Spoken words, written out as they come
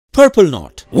Purple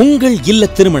Knot. உங்கள் இல்ல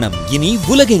திருமணம் இனி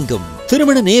உலகெங்கும்.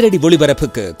 திருமண நேரடி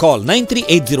ஒளிபரப்புக்கு call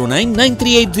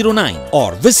 9380993809 or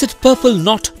visit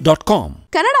purpleknot.com.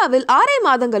 கனடாவில் 6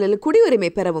 மாதங்களில் குடியுரிமை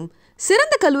பெறவும்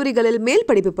சிறந்த கல்லூரிகளில் மேல்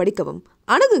படிப்பு படிக்கவும்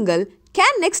அணுகுங்கள்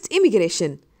Can Next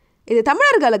Immigration. இது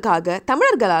தமிழர்களுக்காக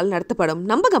தமிழர்களால் நடத்தப்படும்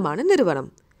நம்பகமான நிறுவனம்.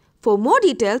 For more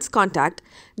details, contact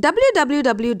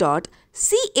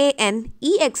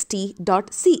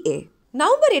www.canext.ca.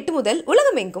 November 8 முதல்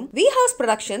உலகமெங்கும் வி ஹவுஸ்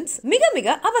புரொடக்ஷன்ஸ் மிக மிக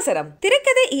அவசரம்.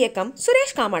 திரைக்கதை இயக்கம்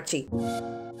சுரேஷ் காமாட்சி.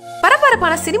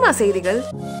 பரபரப்பான சினிமா செய்திகள்,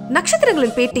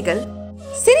 நட்சத்திரங்களின் பேட்டிகள்,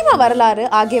 சினிமா வரலாறு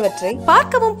ஆகியவற்றை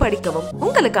பார்க்கவும் படிக்கவும்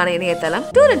உங்களுக்கான இணையதளம்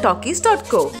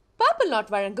tourandtalkies.co. Purple Knot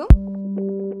வழங்கும்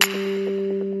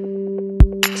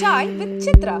Chai with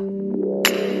Chithra.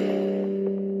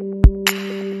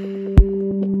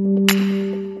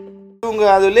 இவங்க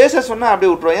அது லேசாக சொன்னால் அப்படியே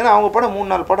விட்ருவாங்க. ஏன்னா அவங்க படம்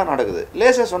 3-4 படம் நடக்குது.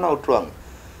 லேசாக சொன்னால் விட்ருவாங்க.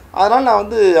 அதனால் நான்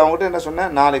வந்து அவங்ககிட்ட என்ன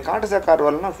சொன்னேன், நாளைக்கு காண்டசா கார்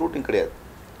வரலன்னா ஷூட்டிங் கிடையாது,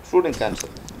 ஷூட்டிங்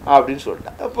கேன்சல் அப்படின்னு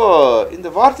சொல்லிட்டேன். அப்போது இந்த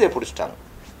வார்த்தையை பிடிச்சிட்டாங்க.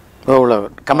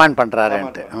 கமெண்ட்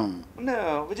பண்ணுறாருன்ட்டு இன்னும்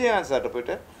விஜயகாந்த் சார்கிட்ட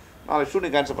போய்ட்டு நாளைக்கு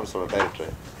ஷூட்டிங் கேன்சல் பண்ண சொல்ல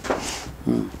டைரக்டர்.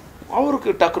 அவருக்கு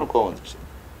டக்குன்னு கோவம் வந்துச்சு.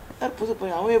 யார் புது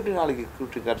பையன் அவன் எப்படி நாளைக்கு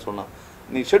ஷூட்டிங் கேன்சல் சொன்னான்,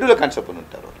 நீ ஷெட்யூலை கேன்சல்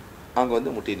பண்ணிவிட்டார் அவர். அங்கே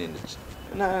வந்து முட்டி நின்றுச்சு.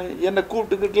 என்னை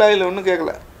கூப்பிட்டுக்கிட்டுலாம் இல்லை, ஒன்றும்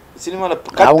கேட்கல. சினிமாவில்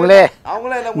அவங்களே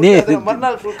எல்லாம்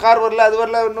மறுநாள் கார் வரல, அது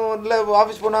வரல, இன்னும் இல்லை,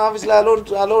 ஆஃபீஸ் போனால் ஆஃபீஸில்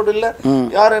அலோடு இல்லை,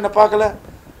 யாரும் என்னை பார்க்கல,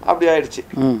 அப்படி ஆயிடுச்சு.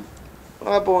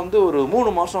 அப்போ வந்து ஒரு 3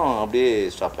 மாதம் அப்படியே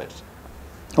ஸ்டாப் ஆயிடுச்சு.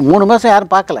 3 மாதம்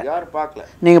யாரும் பார்க்கல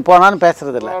நீங்கள் போனாலும்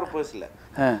பேசுறது இல்லை, யாரும் பேசல.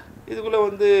 இதுக்குள்ளே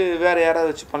வந்து வேறு யாராவது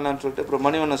வச்சு பண்ணலான்னு சொல்லிட்டு அப்புறம்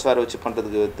மணிவண்ணன் சாரை வச்சு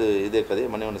பண்ணுறதுக்கு வந்து இதே கதையை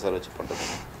மணிவண்ணன் சாரை வச்சு பண்ணுறது.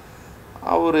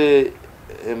 அவர்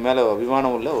மேலே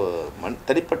அபிமானம் உள்ள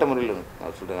தனிப்பட்ட முறையில்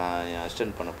நான் சொல்கிறேன், நான் என்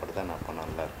அசிஸ்டன்ட் பண்ண படத்தை நான் பண்ண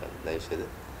நல்லா இருக்காது, தயவுசெய்து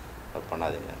அது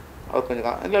பண்ணாதீங்க. அவர்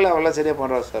கொஞ்சம் இல்லை அவெல்லாம் சரியாக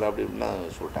பண்ணுறாரு சார் அப்படின்லாம்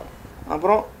சொல்லிட்டாங்க.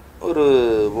 அப்புறம் ஒரு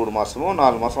 3 மாதமோ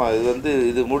 4 மாதம் இது வந்து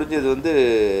இது முடிஞ்சது வந்து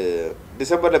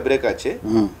டிசம்பரில் பிரேக் ஆச்சு.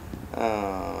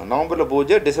 நவம்பரில்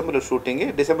பூஜை, டிசம்பரில் ஷூட்டிங்கு,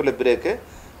 டிசம்பரில் பிரேக்கு,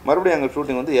 மறுபடியும் எங்கள்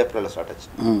ஷூட்டிங் வந்து ஏப்ரலில் ஸ்டார்ட் ஆச்சு.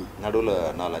 நடுவில்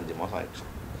 4-5 மாதம் ஆயிடுச்சு.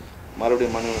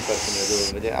 மறுபடியும் மணிவண்ணன் சார்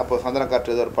எதுவும் விஜய் அப்போ சந்தன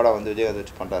காற்று ஏதோ ஒரு படம் வந்து விஜயகாந்த்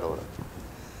வச்சு பண்ணுறாரு அவர்.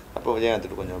 அப்போ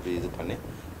விஜயகாந்த் கொஞ்சம் அப்படி இது பண்ணி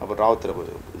அப்புறம் ராவுத்தில்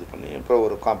இது பண்ணி அப்புறம்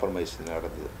ஒரு காம்ப்ரமைஸ்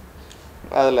நடந்தது.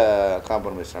 அதில்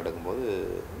காம்ப்ரமைஸ் நடக்கும்போது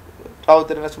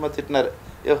ராவுத்தர் என்ன சும்மா திட்டினார்,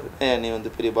 நீ வந்து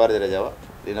பெரிய பாரதி ராஜாவா,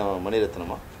 இல்லைன்னா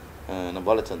மணிரத்னமா, நான்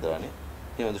பாலச்சந்திராணி,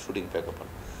 நீ வந்து ஷூட்டிங் பேக்கப்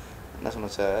பண்ண. என்ன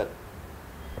சொன்னேன் சார்,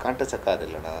 காண்டசா கார்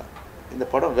இல்லைண்ணா, இந்த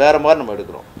படம் வேறு மாதிரி நம்ம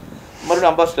எடுக்கிறோம்,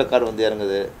 மறுபடியும் அம்பாசிடர் கார் வந்து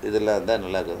இறங்குது, இதெல்லாம் இருந்தால்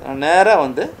நல்லா இருக்குது. நான் நேராக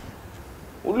வந்து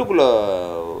உள்ளுக்குள்ளே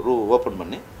ஓப்பன்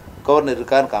பண்ணி கவர்னர்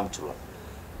இருக்காருன்னு காமிச்சிடுவேன்.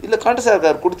 இல்லை காண்டசா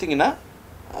கார் கொடுத்தீங்கன்னா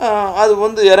அது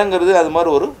வந்து இறங்குறது, அது மாதிரி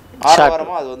ஒரு 6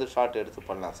 வாரமாக அது வந்து ஷார்ட் எடுத்து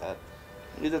பண்ணலாம் சார்.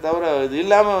 இதை தவிர இது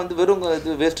இல்லாமல் வந்து வெறும் இது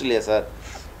வேஸ்ட் இல்லையா சார்,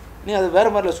 நீ அது வேறு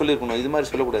மாதிரில சொல்லியிருக்கணும், இது மாதிரி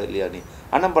சொல்லக்கூடாது இல்லையா, நீ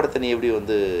அண்ணன் படத்தை நீ எப்படி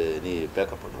வந்து நீ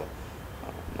பேக்கப் பண்ணுவேன்.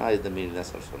 நான் இந்த மீறி தான்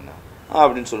சார் சொன்னேன்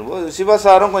அப்படின்னு சொல்லும்போது சிவா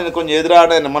சாரும் கொஞ்சம்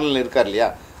எதிரான என்ன மனநிலை இருக்கார் இல்லையா.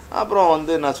 அப்புறம்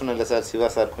வந்து நான் சொன்னேன், இல்லை சார் சிவா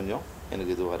சார் கொஞ்சம்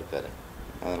எனக்கு இதுவாக இருக்கார்,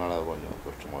 அதனால் கொஞ்சம்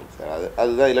கஷ்டமாக இருக்குது சார்,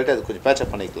 அதுதான் இல்லாட்டி அது கொஞ்சம்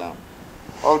பேச்சப் பண்ணிக்கலாம்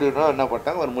அப்படின்னா என்ன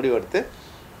பண்ணிட்டாங்க, ஒரு முடிவு எடுத்து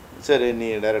சரி நீ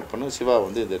டைரக்ட் பண்ணு, சிவா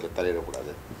வந்து இதில்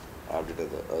தலையிடக்கூடாது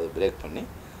அப்படின்றது அது பிரேக் பண்ணி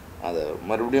அதை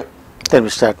மறுபடியும்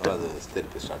திருப்பி ஸ்டார்ட்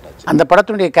ஆச்சு. அந்த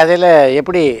படத்தினுடைய கதையில்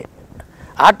எப்படி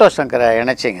ஆட்டோ சங்கரை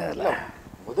இணைச்சிங்க? அதில்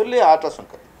முதல்ல ஆட்டோ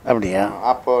சங்கர் அப்படியா?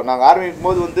 அப்போ நாங்கள் ஆரம்பிக்கும்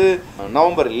போது வந்து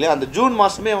நவம்பர் இல்லையா, அந்த ஜூன்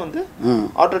மாதமே வந்து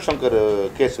ஆட்டோ சங்கர்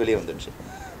கேஸ் வெளியே வந்துடுச்சு.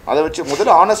 அதை வச்சு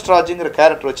முதல்ல ஆனஸ்ட் ராஜுங்கிற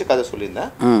கேரக்டர் வச்சு கதை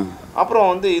சொல்லியிருந்தேன். அப்புறம்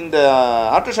வந்து இந்த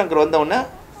ஆட்டோ சங்கர் வந்தவுடனே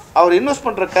அவர் இன்வெஸ்ட்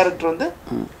பண்ணுற கேரக்டர் வந்து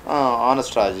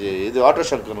ஆனஸ்ட் ராஜ், இது ஆட்டோ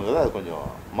சங்கருங்கிறது அது கொஞ்சம்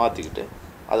மாற்றிக்கிட்டு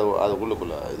அது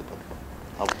உள்ளுக்குள்ளே இது பண்ணுறோம்.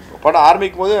 படம்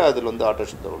ஆரம்பிக்கும் போது அதில் வந்து ஆட்டோ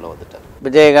சங்கர் உள்ளே வந்துட்டார்.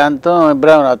 விஜயகாந்தும்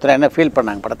இப்ராஹிம் ராவுத்தரும் என்ன ஃபீல்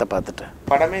பண்ணாங்க படத்தை பார்த்துட்டு?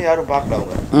 படமே யாரும் பார்க்கல,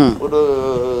 அவங்க ஒரு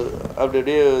அப்படி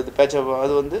அப்படியே இது பேச்ச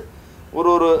அது வந்து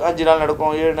ஒரு 5 நாள்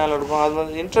நடக்கும், 7 நாள் நடக்கும், அது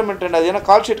வந்து இன்டர்மெண்ட். அது ஏன்னா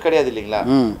கால் ஷீட் கிடையாது இல்லைங்களா,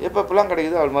 எப்போலாம்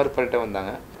கிடைக்குதோ அது மாதிரி பண்ணிட்டு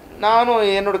வந்தாங்க. நானும்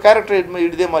என்னோடய கேரக்டர்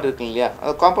இதே மாதிரி இருக்குங்க இல்லையா,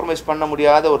 அது காம்ப்ரமைஸ் பண்ண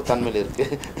முடியாத ஒரு தன்மையில்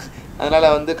இருக்குது, அதனால்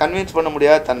வந்து கன்வின்ஸ் பண்ண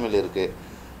முடியாத தன்மையில் இருக்குது.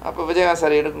 அப்போ விஜயகாந்த்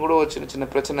சார் எனக்கு கூட ஒரு சின்ன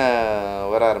பிரச்சனை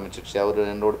வர ஆரம்பிச்சிடுச்சு. அவர்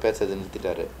என்னோட பேசுறதை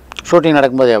நிறுத்திட்டார் ஷூட்டிங்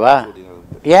நடக்கும்போதேவா?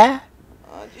 ஏன்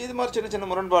இது மாதிரி சின்ன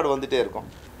முரண்பாடு வந்துகிட்டே இருக்கும்.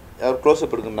 அவர்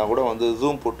க்ளோஸ்அப் எடுக்கணுன்னா கூட வந்து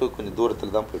ஜூம் போட்டு கொஞ்சம்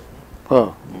தூரத்தில் தான் போய்ட்டு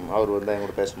அவர் வந்து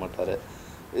எங்கூட பேச மாட்டார்.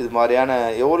 இது மாதிரியான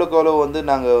எவ்வளோக்கு எவ்வளோ வந்து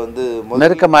நாங்கள் வந்து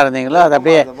நெருக்கமாக இருந்தீங்களோ அது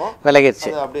அப்படியே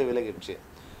விலகிடுச்சு.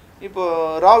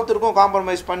 இப்போது ராவுத்தருக்கும்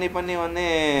காம்ப்ரமைஸ் பண்ணி வந்து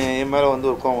என் மேலே வந்து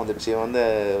ஒரு கோவம் வந்துடுச்சு. வந்து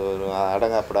ஒரு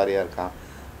அடங்காப்படாரியாக இருக்கான்,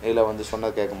 இதில் வந்து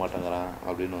சொன்னது கேட்க மாட்டேங்கிறான்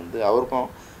அப்படின்னு வந்து அவருக்கும்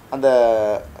அந்த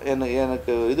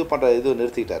எனக்கு இது பண்ணுற இது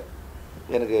நிறுத்திக்கிட்டார்.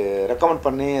 எனக்கு ரெக்கமெண்ட்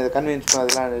பண்ணி அதை கன்வின்ஸ் பண்ண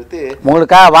அதெல்லாம் நிறுத்தி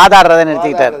உங்களுக்காக வாதாடுறதை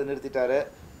நிறுத்திட்டாரு.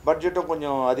 பட்ஜெட்டும்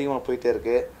கொஞ்சம் அதிகமாக போயிட்டே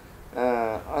இருக்குது.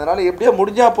 அதனால் எப்படியோ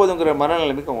முடிஞ்சால் போதுங்கிற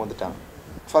மனநிலைமைக்கு அவங்க வந்துட்டாங்க.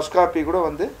 ஃபர்ஸ்ட் காப்பி கூட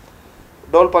வந்து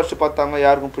டோல் பாஸ்ட் பார்த்தாங்க,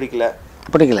 யாருக்கும் பிடிக்கல.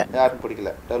 யாருக்கும்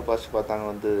பிடிக்கல. டோல் பாஸ்ட் பார்த்தாங்க,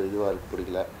 வந்து இதுவாக இருக்குது,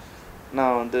 பிடிக்கல.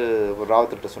 நான் வந்து ஒரு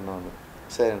ராவத்திட்ட சொன்னேன்,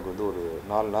 சார் எனக்கு வந்து ஒரு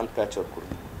 4 நாள் பேட்ச் ஒர்க்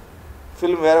கொடுங்க.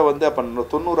 ஃபிலிம் வேறு வந்து அப்போ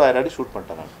 90,000 அடி ஷூட்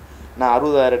பண்ணிட்டேன். நான்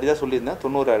 60,000 அடி தான் சொல்லியிருந்தேன்,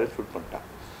 90,000 அடி ஷூட் பண்ணிட்டேன்.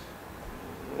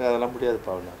 அதெல்லாம் முடியாது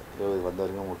பாவனார், வந்த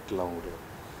வரைக்கும் விட்டுலாம் முடியாது.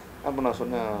 அப்போ நான்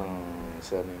சொன்னேன்,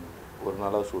 சார் நீங்கள் ஒரு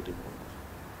நாளாக ஷூட்டிங்.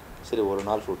 சரி, ஒரு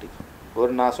நாள் ஷூட்டிங்.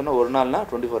 நான் சொன்னேன் ஒரு நாள்னா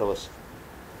 24 hours.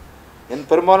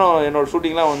 பெரும்பாலும் என்னோடய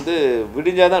ஷூட்டிங்லாம் வந்து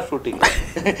விடிஞ்சால் தான் ஷூட்டிங்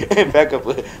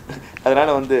பேக்கப்பு.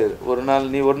 அதனால் வந்து ஒரு நாள்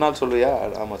நீ ஒரு நாள் சொல்லுவியா?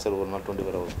 ஆமாம் சார், ஒரு நாள்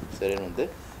 24 hours. சரின்னு வந்து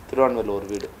திருவான்மையில் ஒரு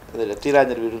வீடு, அதில்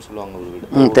டீராஜர் வீடுன்னு சொல்லுவாங்க, ஒரு வீடு,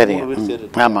 3 வீடு சரி.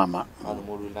 ஆமாம் ஆமாம். அந்த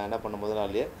 3 வீடு நான் என்ன பண்ண முதல்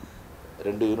நாள்லேயே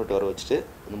 2 யூனிட் வர வச்சுட்டு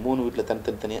இந்த 3 வீட்டில்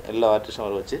தனித்தனியாக எல்லா ஆர்டிஸ்டும்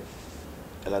வர வச்சு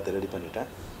எல்லாத்தையும் ரெடி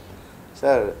பண்ணிட்டேன்.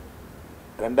 சார்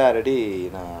 2000 அடி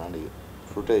நான் அன்றைக்கி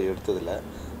ஷூட்டை எடுத்ததில்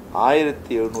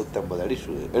 1750 அடி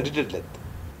எடிட்டட் லென்த்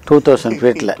 2000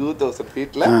 ஃபீட்டில். 2000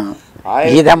 ஃபீட்டில்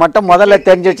இதை மட்டும் முதல்ல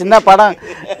தெரிஞ்சு வச்சுருந்தா படம்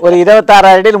ஒரு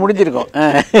 26,000 அடியில் முடிஞ்சிருக்கும்.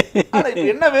 ஆனால் இப்போ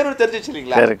என்ன வேணும்னு தெரிஞ்சிச்சு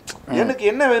இல்லைங்களா? எனக்கு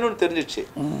என்ன வேணும்னு தெரிஞ்சிச்சு.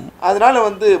 அதனால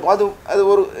வந்து அது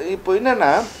ஒரு இப்போ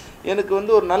என்னென்னா எனக்கு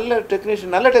வந்து ஒரு நல்ல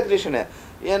டெக்னீஷியனு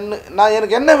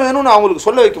எனக்கு என்ன வேணும்னு அவங்களுக்கு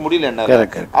சொல்ல வைக்க முடியல. என்ன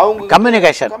அவங்க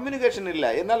கம்யூனிகேஷன் இல்லை,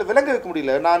 என்னால் விளங்க வைக்க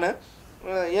முடியல. நான்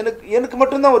எனக்கு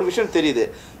மட்டும்தான் ஒரு விஷயம் தெரியுது.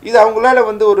 இது அவங்களால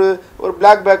வந்து ஒரு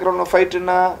பிளாக் பேக்ரவுண்ட்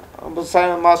ஃபைட்டுன்னா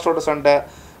மாஸ்டரோட சண்டை,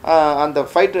 அந்த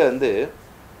ஃபைட்டு வந்து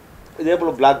இதே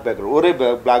போல் பிளாக் பேக்ரவுண்ட், ஒரே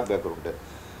பிளாக் பேக்ரவுண்டு.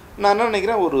 நான் என்ன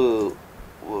நினைக்கிறேன், ஒரு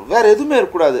வேறு எதுவுமே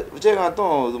இருக்கக்கூடாது.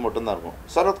 விஜயகாந்தும் இது மட்டும்தான் இருக்கும்.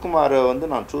 சரத்குமாரை வந்து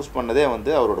நான் சூஸ் பண்ணதே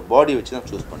வந்து அவரோட பாடி வச்சு தான்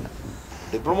சூஸ் பண்ணேன்.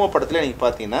 டிப்ளமோ படத்தில் நீங்கள்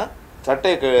பார்த்தீங்கன்னா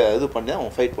சட்டையை இது பண்ணி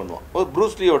அவன் ஃபைட் பண்ணுவான். ஒரு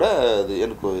ப்ரூஸ்லியோட அது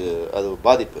எனக்கு அது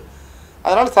பாதிப்பு.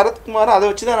 அதனால் சரத்குமாரை அதை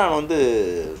வச்சு தான் நான் வந்து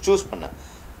சூஸ் பண்ணேன்.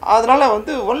 அதனால்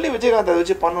வந்து ஒன்லி விஜயகாந்த் அதை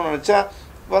வச்சு பண்ணணும்னு நினச்சா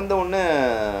வந்த உடனே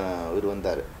இவர்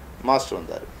வந்தார், மாஸ்டர்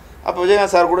வந்தார். அப்போ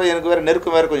விஜயகாந்த் சார் கூட எனக்கு வேறு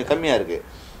நெருக்கம் வேறு கொஞ்சம் கம்மியாக இருக்குது.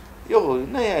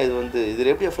 என்னையா இது வந்து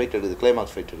இதில் எப்படியா ஃபைட் எடுக்குது,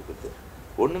 கிளைமாக்ஸ் ஃபைட் எடுக்குது,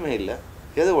 ஒன்றுமே இல்லை,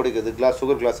 எதை உடைக்கிறது,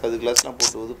 சுகர் கிளாஸ் அது கிளாஸ்லாம்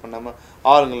போட்டு இது பண்ணாமல்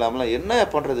ஆளுங்க இல்லாமலாம் என்ன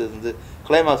பண்ணுறது, இது வந்து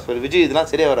கிளைமாக்ஸ் விஜய்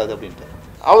இதெல்லாம் சரியாக வராது அப்படின்ட்டு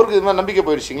அவருக்கு இது மாதிரி நம்பிக்கை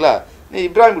போயிடுச்சிங்களா, நீ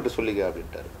இப்ராஹிம் கிட்ட சொல்லிக்க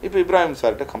அப்படின்ட்டார். இப்போ இப்ராஹிம்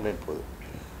சார்கிட்ட கம்ப்ளைண்ட் போகுது.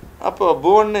 அப்போ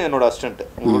புவன்னு என்னோடய அசிஸ்டண்ட்டு,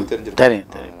 உங்களுக்கு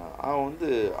தெரிஞ்சிருக்கேன், அவன் வந்து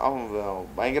அவன்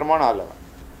பயங்கரமான ஆள். அவன்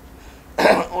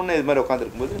ஒன்று இது மாதிரி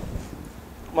உட்காந்துருக்கும்போது,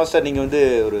 மாஸ்டர் நீங்கள் வந்து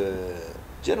ஒரு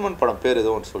ஜெர்மன் படம் பேர்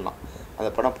ஏதோ ஒன்று சொல்லலாம், அந்த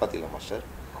படம் பார்த்தீங்களா மாஸ்டர்?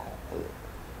 அது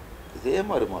இதே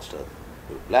மாதிரி மாஸ்டர், அது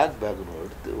ஒரு பிளாக் பேக்ரவுண்ட்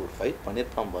எடுத்து ஒரு ஃபைட்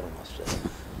பண்ணியிருப்பான் பாருங்க மாஸ்டர்,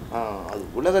 அது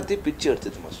உலகத்தையும் பிச்சு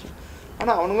எடுத்துது மாஸ்டர்.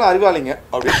 ஆனால் அவனுங்களும் அறிவாளிங்க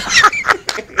அப்படின்னு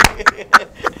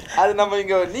அது நம்ம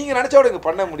இங்கே நீங்கள் நினச்சோட இங்கே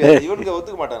பண்ண முடியாது, இவனுங்க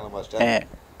ஒத்துக்க மாட்டாங்க மாஸ்டர்.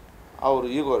 அவர்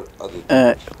ஈகோ அது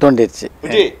தோண்டிடுச்சு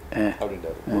விஜய்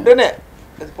அப்படின்ட்டார். உடனே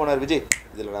இது போனார் விஜய்,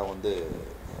 இதில் நான் வந்து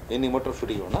இன்னைக்கு மட்டும்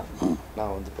ஷூட்டிங் வேணால்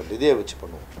நான் வந்து இப்போ இதே வச்சு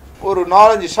பண்ணுவோம். ஒரு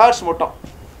 4-5 ஷார்ட்ஸ் மட்டும்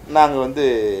நாங்கள் வந்து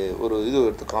ஒரு இது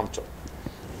எடுத்து காமிச்சோம்,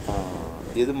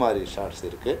 இது மாதிரி ஷார்ட்ஸ்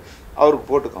இருக்குது அவருக்கு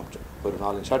போட்டு காமிச்சோம். ஒரு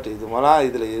 4 ஷார்ட் இது மாதிரிலாம்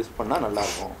இதில் யூஸ் பண்ணால்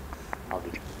நல்லாயிருக்கும்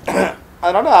அப்படின்னு.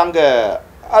 அதனால் அங்கே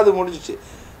அது முடிஞ்சிச்சு.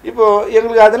 இப்போது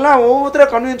எங்களுக்கு அதெல்லாம்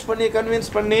ஒவ்வொருத்தராக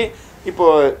கன்வின்ஸ் பண்ணி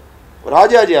இப்போது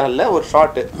ராஜாஜி ஹாலில் ஒரு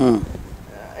ஷார்ட்டு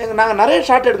நாங்கள் நிறைய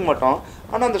ஷார்ட் எடுக்க மாட்டோம்,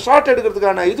 ஆனால் அந்த ஷார்ட்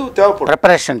எடுக்கிறதுக்கான இது தேவைப்படும்,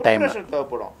 ப்ரிப்பரேஷன்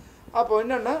தேவைப்படும். அப்போ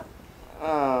என்னென்னா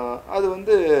அது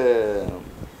வந்து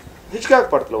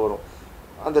ஹிச்காக் படத்தில் வரும்,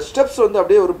 அந்த ஸ்டெப்ஸ் வந்து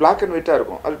அப்படியே ஒரு பிளாக் அண்ட் ஒயிட்டாக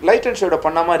இருக்கும், அது லைட் அண்ட் ஷேடோ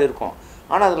பண்ண மாதிரி இருக்கும்.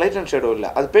 ஆனால் அது லைட் அண்ட் ஷேடோ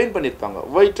இல்லை, அது பெயிண்ட் பண்ணியிருப்பாங்க,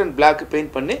 ஒயிட் அண்ட் பிளாக்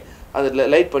பெயிண்ட் பண்ணி அதை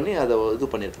லைட் பண்ணி அதை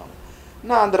இது பண்ணியிருப்பாங்க.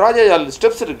 நான் அந்த ராஜா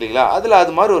ஸ்டெப்ஸ் இருக்கு இல்லைங்களா, அதில்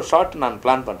அது மாதிரி ஒரு ஷார்ட் நான்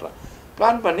பிளான்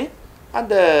பண்ணி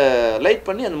அந்த லைட்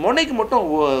பண்ணி அந்த முனைக்கு மட்டும்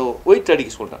ஒயிட்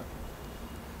அடிக்க சொல்கிறேன்.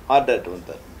 ஆர்டர்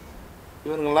வந்தார்,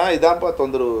 இவங்கெல்லாம் இதான்ப்பா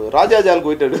தொந்தரவு, ராஜாஜாலுக்கு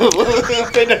ஒயிட்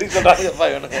பெயிண்ட் அடிக்க சொல்கிறானுங்கப்பா,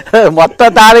 இவனுங்க மொத்த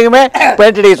தாளுக்குமே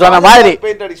பெயிண்ட் அடிக்க சொன்ன மாதிரி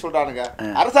பெயிண்ட் அடிக்க சொல்கிறானுங்க.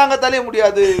 அரசாங்கத்தாலே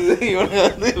முடியாது, இவனுங்க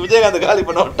வந்து விஜயகாந்த் காலி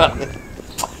பண்ண விட்டாங்க.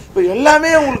 இப்போ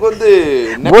எல்லாமே உங்களுக்கு வந்து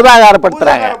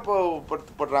பூதாகாரப்படுத்துறாங்க.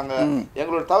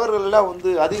 எங்களோட தவறுகள் எல்லாம் வந்து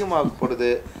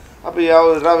அதிகமாகப்படுது. அப்போ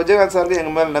விஜயகாந்த் சாருக்கு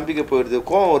எங்கள் மேலே நம்பிக்கை போயிடுது,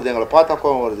 கோவம் வருது, எங்களை பார்த்தா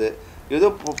கோவம் வருது, ஏதோ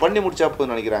பண்ணி முடிச்சா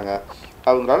போதுன்னு நினைக்கிறாங்க.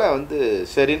 அவங்களால வந்து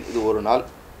சரின்னு இது ஒரு நாள்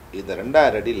இந்த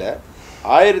 2000 அடியில்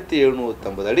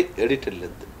 1750 அடி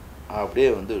எடிட்டர்லேருந்து அப்படியே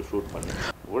வந்து ஷூட் பண்ணி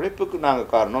உழைப்புக்கு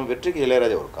நாங்கள் காரணம், வெற்றிக்கு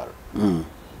இளையராஜா ஒரு காரணம்.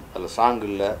 அதில் சாங்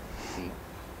இல்லை,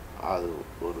 அது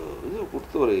ஒரு இது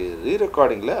கொடுத்து ஒரு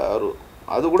ரீரெக்கார்டிங்கில்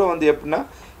அது கூட வந்து எப்படின்னா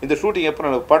இந்த ஷூட்டிங் எப்போ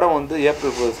நடக்குது, படம் வந்து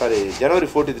ஜனவரி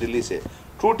 14 ரிலீஸு,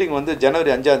 ஷூட்டிங் வந்து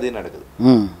ஜனவரி 5ஆம் தேதி நடக்குது.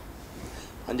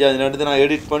 5ஆம் தேதி நடந்து நான்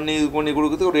எடிட் பண்ணி இது பண்ணி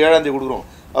கொடுக்குறதுக்கு ஒரு 7ஆம் தேதி கொடுக்குறோம்.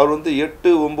 அவர் வந்து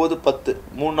 8, 9, 10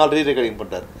 3 நாள் ரீரெக்கார்டிங்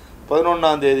பண்ணிட்டார்.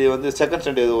 11ஆம் தேதி வந்து செகண்ட்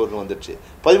சண்டே ஏதோ ஒன்று வந்துடுச்சு.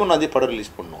 13ஆம் தேதி படம்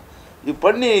ரிலீஸ் பண்ணோம். இது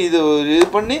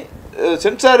பண்ணி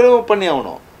சென்சாரும் பண்ணி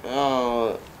ஆகணும்.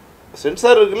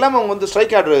 சென்சார் இல்லாமல் அவங்க வந்து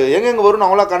ஸ்ட்ரைக் ஆர்டர் எங்கெங்கே வரும்னு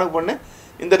அவங்களா கணக்கு பண்ணி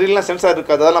இந்த ரீல்லாம் சென்சார்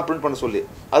இருக்காது அதெல்லாம் பிரிண்ட் பண்ண சொல்லி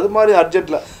அது மாதிரி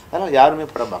அர்ஜென்ட்டில் அதனால் யாருமே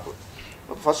படம் பார்க்கல.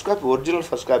 First copy original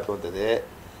first copy வந்தது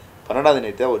 12ஆம்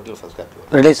தேதி தான் ஒரிஜினல் ஃபர்ஸ்ட்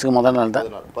காப்பி ரிலீஸுக்கு முதல் நாள் தான்.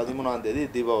 13ஆம் தேதி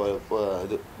தீபாவளி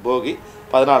இது போகி,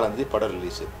 14ஆம் தேதி படம்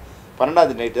ரிலீஸு, 12ஆம்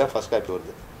தேதி நைட்டு தான் ஃபர்ஸ்ட் காப்பி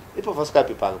வருது. இப்போ ஃபர்ஸ்ட்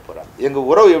காப்பி பார்க்க போகிறேன். எங்கள்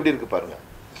உறவு எப்படி இருக்குது பாருங்கள்.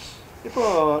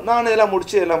 இப்போது நான் எல்லாம்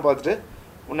முடித்து எல்லாம் பார்த்துட்டு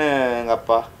உடனே எங்கள்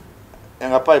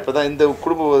அப்பா இப்போ தான் இந்த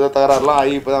குடும்ப தகராறுலாம்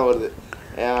ஆகி இப்போ தான் வருது.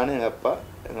 நான் எங்கள் அப்பா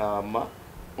எங்கள் அம்மா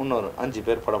இன்னொரு 5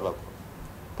 பேர் படம்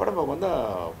பார்க்க வந்தால்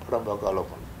படம் பார்க்க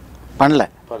அலோவ் பண்ணல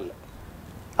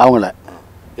அவங்கள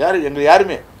எங்களை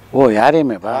யாருமே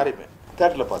யாரையுமே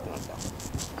தேட்டரில்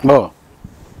பார்த்துக்கிட்டான்.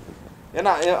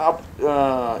 ஏன்னா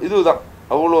இதுதான்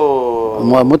அவ்வளோ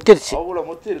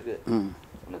முத்தி இருக்கு.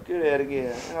 கீழே இறங்கி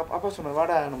எங்கள் அப்பா சொன்னேன்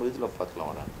வாடா நம்ம இதில் பார்த்துக்கலாம்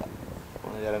வாடா.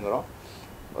 இறங்குறோம்.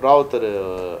 ராவுத்தர்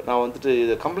நான் வந்துட்டு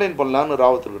இதை கம்ப்ளைண்ட் பண்ணலான்னு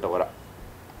ராவுத்தர்கிட்ட வரேன்.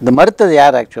 இந்த மறுத்தது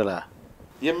யார் ஆக்சுவலாக?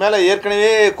 என் மேலே ஏற்கனவே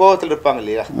கோவத்தில் இருப்பாங்க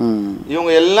இல்லையா,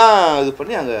 இவங்க எல்லாம் இது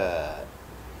பண்ணி அங்கே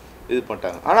இது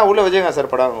பண்ணிட்டாங்க. ஆனால் உள்ள விஜயகாந்த்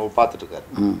சார் படம் பார்த்துட்டு இருக்காரு,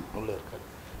 உள்ளே இருக்காரு.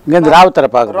 இங்கேருந்து ராவுத்தரை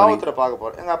பார்க்க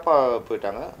போகிறேன். எங்கள் அப்பா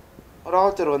போயிட்டாங்க.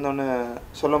 ராவுத்தர் வந்தோடனே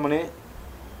செல்லமணி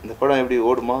இந்த படம் எப்படி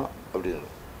ஓடுமா அப்படின்னு.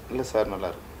 இல்லை சார் நல்லா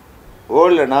இருக்கு.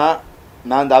 ஓடலைன்னா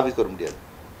நான் இந்த ஆஃபீஸ்க்கு வர முடியாது,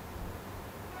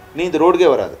 நீ இந்த ரோடுக்கே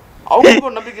வராது. அவங்களுக்கு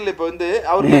ஒரு நம்பிக்கை இல்லை. இப்போ வந்து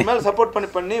அவருக்கு மேலே சப்போர்ட்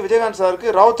பண்ணி விஜயகாந்த்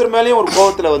சாருக்கு ராவுத்தர் மேலேயும் ஒரு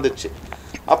கோவத்தில் வந்துடுச்சு.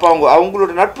 அப்போ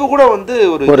அவங்களோட நட்பு கூட வந்து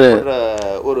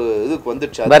ஒரு இதுக்கு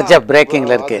வந்துடுச்சு,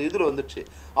 இதில் வந்துடுச்சு.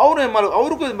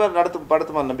 அவருக்கும் இது மாதிரி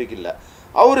படத்து மாதிரி நம்பிக்கை இல்லை.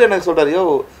 அவரு எனக்கு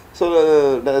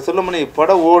சொல்கிறார், சொல்லமணி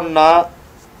படம் ஓடுனா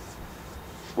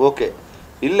ஓகே,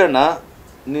 இல்லைன்னா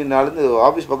நீ நாளைந்து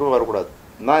ஆஃபீஸ் பக்கமே வரக்கூடாது,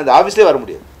 நான் இந்த ஆஃபீஸ்லேயே வர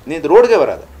முடியாது, நீ இந்த ரோடுக்கே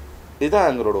வராது. இதுதான்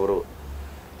எங்களோட உறவு.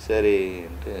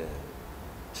 சரின்ட்டு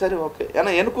சரி ஓகே.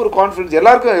 ஏன்னா எனக்கு ஒரு கான்ஃபிடன்ஸ்,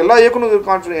 எல்லா இயக்குனருக்கும்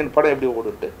கான்ஃபிடன்ஸ் என் படம் எப்படி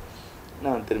ஓடுன்ட்டு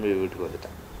நான் திரும்பி வீட்டுக்கு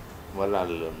வந்துட்டேன்.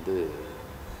 மறுநாள் வந்து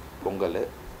பொங்கல்.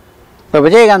 இப்போ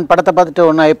விஜயகாந்த் படத்தை பார்த்துட்டு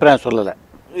ஒன்றும் அபிப்பிராயம் சொல்லலை?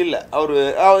 இல்லை,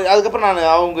 அதுக்கப்புறம்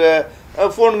நான் அவங்க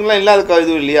ஃபோனுங்கெலாம் இல்லாத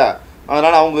இதுவும் இல்லையா,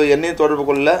 அதனால் அவங்க என்னையும் தொடர்பு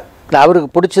கொள்ளல. அவருக்கு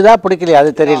பிடிச்சதா பிடிக்கலையா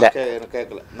அது தெரியல, எனக்கு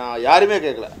கேட்கல, நான் யாருமே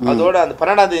கேட்கல. அதோட அந்த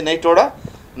 12ஆம் தேதி நைட்டோட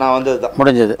நான் வந்தது தான்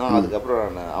முடிஞ்சது.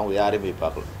 அதுக்கப்புறம் நான் அவங்க யாரையும் போய்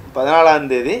பார்க்கல. 14ஆம்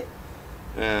தேதி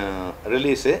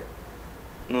ரிலீஸு.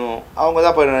 அவங்க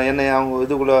தான் என்னை அவங்க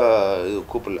இதுக்குள்ளே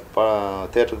கூப்பிடல,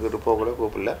 தேட்டருக்கு போகல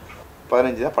கூப்பிடல.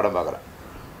 15 தான் படம் பார்க்குறேன்.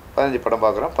 15 படம்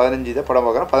பார்க்குறேன். 15 தான் படம்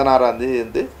பார்க்குறேன். 16ஆம் தேதி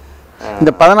வந்து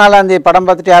இந்த 14ஆம் தேதி படம்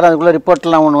பார்த்துட்டு யாரும் அதுக்குள்ளே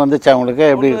ரிப்போர்ட்லாம் ஒன்று வந்துச்சு அவங்களுக்கு?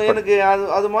 எப்படி? எனக்கு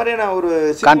அது மாதிரியான ஒரு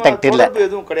கான்டாக்ட் இல்லை,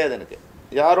 எதுவும் கிடையாது. எனக்கு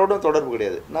யாரோடும் தொடர்பு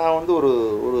கிடையாது. நான் வந்து ஒரு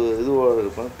இதுவோடு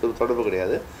இருப்பேன், தொடர்பு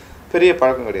கிடையாது, பெரிய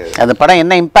பழக்கம் கிடையாது. அந்த படம்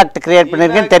என்ன இம்பாக்ட் கிரியேட்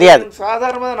பண்ணியிருக்குன்னு தெரியாது.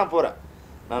 சாதாரணமாக தான் நான் போகிறேன்.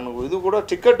 நான் இது கூட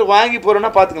டிக்கெட்டு வாங்கி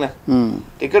போகிறேன்னா பார்த்துங்களேன்.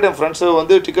 டிக்கெட் என் ஃப்ரெண்ட்ஸு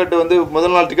வந்து டிக்கெட்டு வந்து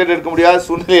முதல் நாள் டிக்கெட் எடுக்க முடியாத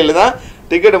சூழ்நிலையில் தான்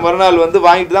டிக்கெட்டு மறுநாள் வந்து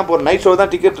வாங்கிட்டு தான் போகிறோம். நைட் ஷோ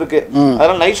தான் டிக்கெட் இருக்குது,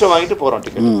 அதனால் நைட் ஷோ வாங்கிட்டு போகிறோம்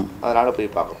டிக்கெட். அதனால்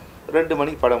போய் பார்க்குறோம். 2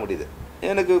 மணிக்கு படம் முடியுது.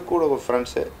 எனக்கு கூட ஒரு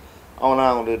ஃப்ரெண்ட்ஸு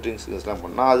அவங்களுக்கு ட்ரிங்க்ஸ்லாம்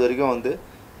பண்ணேன். நான் அது வரைக்கும் வந்து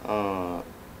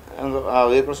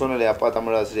ஏற்கனவே சொன்னேன், அப்பா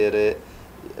தமிழ் ஆசிரியர்,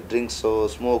 ட்ரிங்க்ஸோ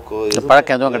ஸ்மோக்கோ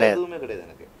பழக்கம் எதுவும் கிடையாது, எதுவுமே கிடையாது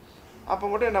எனக்கு. அப்போ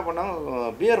மட்டும் என்ன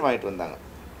பண்ணாங்க, பியர் வாங்கிட்டு வந்தாங்க.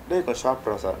 கொஞ்சம்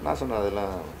சாப்பிட்றோம் சார். நான் சொன்னேன்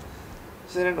அதெல்லாம்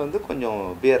சரின்னு வந்து கொஞ்சம்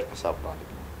பியர் சாப்பிட்டோம்.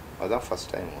 அதுதான்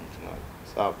ஃபஸ்ட் டைம் வந்து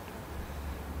சாப்பிட்டு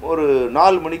ஒரு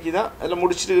 4 மணிக்கு தான் அதில்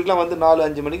முடிச்சுட்டுலாம் வந்து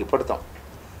 4-5 மணிக்கு படுத்தோம்.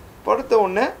 படுத்த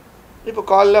உடனே இப்போ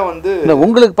காலைல வந்து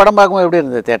உங்களுக்கு படம் பார்க்கும்போது எப்படி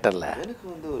இருந்தது தேட்டரில்? எனக்கு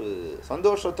வந்து ஒரு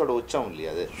சந்தோஷத்தோட உச்சம்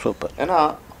இல்லையா அது. சூப்பர். ஏன்னா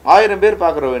 1000 பேர்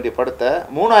பார்க்குற வேண்டிய படத்தை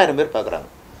 3000 பேர் பார்க்குறாங்க.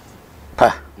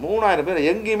 3000 பேர்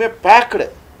எங்கேயுமே பேக்கடு,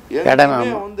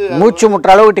 வந்து மூச்சு முற்ற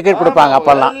அளவுக்கு டிக்கெட் கொடுப்பாங்க.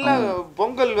 அப்பெல்லாம்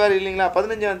பொங்கல் வேறு இல்லைங்களா,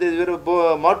 15ஆம் தேதி வேறு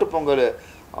மாட்டு பொங்கல்,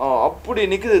 அப்படி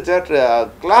நிற்குது தேட்டரு.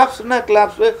 கிளாப்ஸ்னா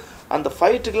கிளாப்ஸு. அந்த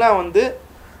ஃபைட்டுக்கெலாம் வந்து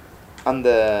அந்த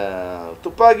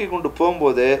துப்பாக்கி கொண்டு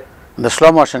போகும்போது அந்த ஸ்லோ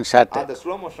மோஷன்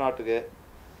ஷாட்டுக்கு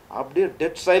அப்படியே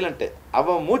டெட் சைலண்ட்டு.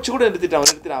 அவன் மூச்சு கூட நிறுத்திட்டான்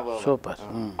அவன். சூப்பர்.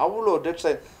 அவ்வளோ டெட்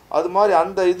சைலண்ட். அது மாதிரி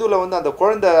அந்த இதில் வந்து அந்த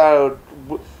குழந்தை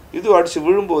இது அடித்து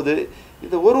விழும்போது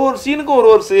இது ஒரு சீனுக்கும்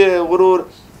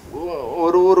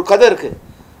ஒரு கதை இருக்குது.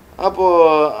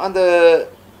 அப்போது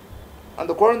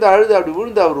அந்த குழந்தை அழுது அப்படி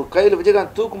விழுந்து அவர் கையில்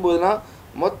விஜயகாந்த் தூக்கும்போதுலாம்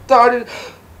மொத்த ஆடி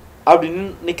அப்படி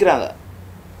நிற்கிறாங்க.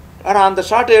 ஆனால் அந்த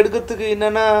ஷாட்டை எடுக்கிறதுக்கு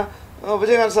என்னென்னா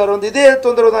விஜயகாந்த் சார் வந்து இதே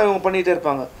தொந்தரவு தான் இவங்க பண்ணிகிட்டே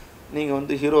இருப்பாங்க. நீங்கள்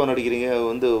வந்து ஹீரோ நடிக்கிறீங்க,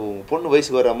 வந்து உங்கள் பொண்ணு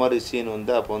வயசுக்கு வர மாதிரி சீன்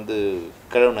வந்து அப்போ வந்து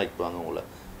கிழவன் ஆக்கிக்குவாங்க உங்களை.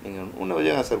 நீங்கள் இன்னும்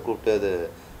விஜயகாந்த் சார் கூப்பிட்டு அது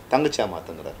தங்கச்சியாக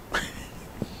மாற்றுங்கிறார்.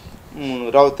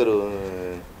 ராவுத்தர்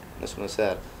என்ன சொன்னேன்,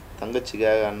 சார்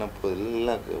தங்கச்சிக்காக அண்ணன்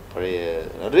எல்லாம் பழைய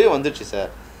நிறைய வந்துடுச்சு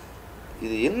சார்,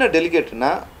 இது என்ன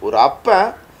டெலிகேட்னா, ஒரு அப்பன்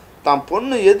தான்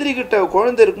பொண்ணு எதிரிக்கிட்ட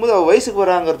குழந்தை இருக்கும்போது அவள் வயசுக்கு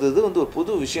வராங்கிறது வந்து ஒரு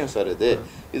புது விஷயம் சார்.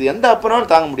 இது எந்த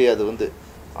அப்பனாலும் தாங்க முடியாது வந்து.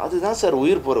 அதுதான் சார்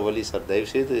உயிர் போகிற வழி சார்.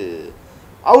 தயவுசெய்து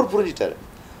அவர் புரிஞ்சிட்டார்.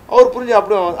 அவர் புரிஞ்சு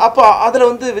அப்படியே அப்போ அதில்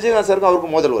வந்து விஜயகாந்த் சாருக்கும்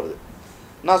அவருக்கும் மோதல் வருது.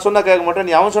 நான் சொன்னால் கேட்க மாட்டேன்,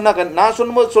 நீ அவன் சொன்னா நான்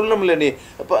சொல்லும்போது சொல்லணும்ல நீ.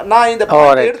 இப்போ நான் இந்த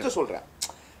பாயிண்ட் எடுத்து சொல்கிறேன்.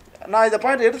 நான் இந்த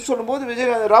பாயிண்ட் எடுத்து சொல்லும்போது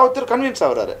விஜயகாந்த் ராவுத்தர் கன்வின்ஸ்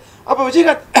ஆகுறாரு. அப்போ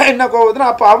விஜயகாந்த் என்ன கோவத்துனா,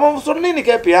 அப்போ அவன் சொன்னே நீ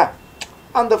கேட்பியா?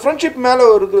 அந்த ஃப்ரெண்ட்ஷிப் மேலே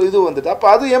ஒரு இது வந்துட்டு அப்போ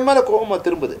அது என் மேலே கோவமாக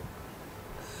திரும்புது.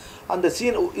 அந்த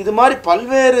சீன் இது மாதிரி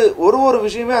பல்வேறு ஒரு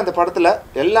விஷயமே அந்த படத்தில்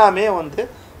எல்லாமே வந்து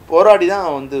போராடி தான்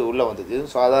வந்து உள்ளே வந்தது.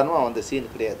 எதுவும் சாதாரணமாக வந்த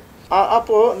சீன் கிடையாது.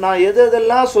 அப்போது நான்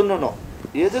எதெல்லாம் சொல்லணும்,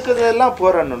 எதுக்கு இதெல்லாம்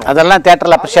போராடணும், அதெல்லாம்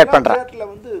தேட்டரில் அப்ரிஷியேட் பண்ணுறேன்.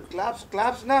 தேட்டரில் வந்து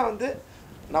கிளாப்ஸ்னால் வந்து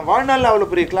நான் வாழ்நாளில் அவ்வளோ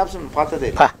பெரிய கிளாப்ஸ்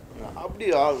பார்த்ததே. அப்படி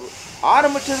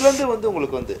ஆரம்பித்ததுலேருந்து வந்து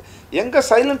உங்களுக்கு வந்து எங்கே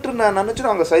சைலண்ட்டு நான்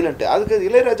நினச்சிடும் அங்கே சைலண்ட்டு. அதுக்கு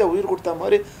இளையராஜா உயிர் கொடுத்த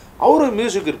மாதிரி அவரும்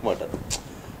மியூசிக் இருக்க மாட்டார்.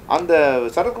 அந்த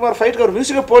சரத்குமார் ஃபைட்டுக்கு அவர்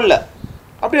மியூசிக்கே போடல,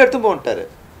 அப்படியே எடுத்து போட்டார்.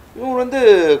 இவங்க வந்து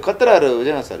கத்துறாரு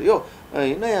விஜயகாந்த் சார், ஐயோ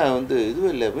என்னையா வந்து இதுவே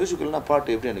இல்லை மியூசிக் இல்லைனா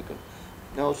பாட்டு எப்படியா நிற்கும்.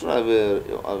 நான் சொன்னேன்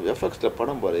எஃபெக்ட்ஸில்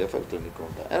படம் பாரு, எஃபெக்ட்ஸில்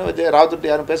நிற்கும். ஏன்னா விஜய் ராவுத்தர்கிட்ட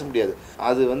யாரும் பேச முடியாது.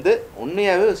 அது வந்து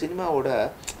உண்மையாகவே சினிமாவோட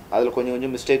அதில்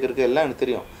கொஞ்சம் மிஸ்டேக் இருக்குது எல்லாம் எனக்கு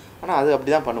தெரியும். ஆனால் அது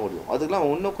அப்படி தான் பண்ண முடியும். அதுக்கெலாம்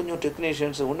இன்னும் கொஞ்சம்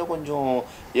டெக்னீஷியன்ஸ், இன்னும் கொஞ்சம்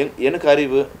எனக்கு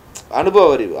அனுபவ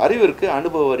அறிவு இருக்குது.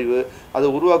 அனுபவ அறிவு அதை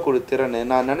உருவாக்கக்கூடிய திறன்,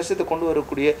 நான் நினச்சதை கொண்டு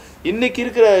வரக்கூடிய இன்றைக்கி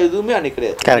இருக்கிற இதுவுமே அன்றைக்கி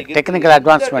கிடையாது. டெக்னிக்கல்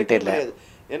அட்வான்ஸ்மெண்ட் இல்லை.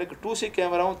 எனக்கு 2C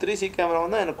கேமராவும் 3C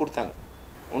கேமராவும் தான் எனக்கு கொடுத்தாங்க.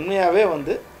 உண்மையாகவே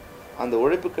வந்து அந்த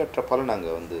உழைப்புக்கேற்ற பலன்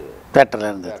நாங்கள் வந்து தேட்டரில்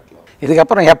இருந்து.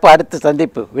 இதுக்கப்புறம் எப்போ அடுத்த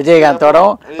சந்திப்பு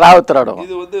விஜயகாந்தோடவும் ராவுத்தரோடவும்?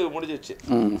 இது வந்து முடிஞ்சிச்சு.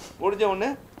 முடிஞ்ச உடனே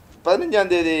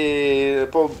 15ஆம் தேதி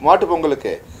இப்போ மாட்டு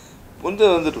பொங்கலுக்கு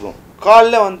வந்துட்டுருக்கோம்.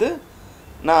 காலைல வந்து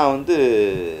நான் வந்து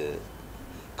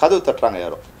கதவு தட்டுறாங்க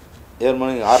யாரோ 7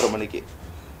 மணி 6:30 மணிக்கு.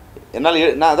 என்னால்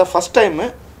நான் அதான் ஃபஸ்ட் டைமு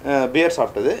பியர்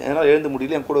சாப்பிட்டது. என்னால் எழுந்து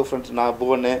முடியல. என் கூட ஃப்ரெண்ட்ஸ் நான்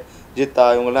புவன் ஜித்தா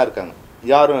இவங்கெல்லாம் இருக்காங்க,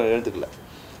 யாரும் எழுந்துக்கல.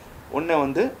 உடனே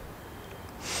வந்து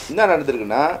என்ன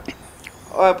நடந்திருக்குன்னா,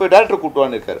 இப்போ டேரக்டர்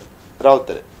கூப்பிட்டுவான்னு இருக்கார்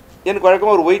ராவுத்தர். எனக்கு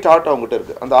வழக்கமாக ஒரு ஒயிட் ஆட்டோ அவங்ககிட்ட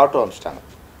இருக்குது, அந்த ஆட்டோ அனுப்பிச்சிட்டாங்க.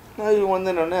 இவங்க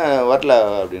வந்து என்னொன்னே வரல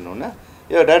அப்படின்னோடனே,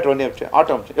 டேரக்டர் வண்டி அனுப்பிச்சேன்,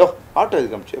 ஆட்டோ அனுப்பிச்சேன். ஆட்டோ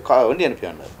இதுக்கு அனுப்பிச்சு வண்டி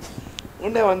அனுப்பியாண்டார்.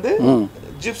 உடனே வந்து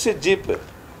ஜீப்பு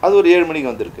அது ஒரு 7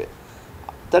 மணிக்கு வந்திருக்கு.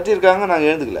 தட்டியிருக்காங்க, நாங்கள்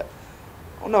எழுந்துக்கல.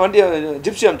 இன்னும் வண்டியை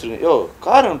ஜிப்ஸி அனுப்பிச்சிருக்கேன்.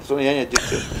 கார் அனுப்பிச்சு சொன்னேன், ஏன்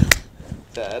ஜிப்ஸி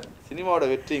சார்? சினிமாவோட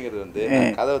வெற்றிங்கிறது வந்து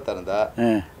கதவை திறந்தா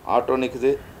ஆட்டோ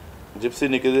நிற்குது, ஜிப்ஸி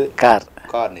நிற்குது,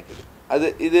 கார் நிற்குது.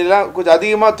 இதெல்லாம் கொஞ்சம்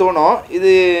அதிகமாக தோணும்.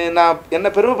 இது நான் என்ன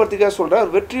பெருமைப்படுத்திக்காக சொல்கிறேன்.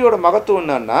 வெற்றியோட மகத்துவம்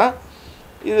என்னன்னா,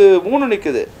 இது 3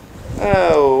 நிற்குது.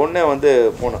 ஒன்றே வந்து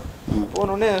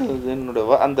போனோடனே என்னோட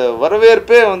அந்த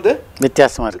வரவேற்பே வந்து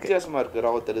வித்தியாசமாக இருக்குது.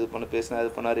 ராவுத்தர் இது பண்ண பேசினா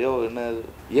இது பண்ணாரியோ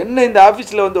என்ன இந்த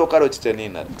ஆஃபீஸில் வந்து உட்கார வச்சுட்டேன்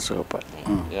நீனார். சூப்பர்.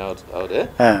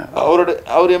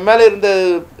 அவர் என் மேலே இருந்த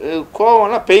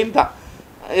கோவம்லாம் பெயின் தான்.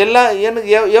 எல்லாம் எனக்கு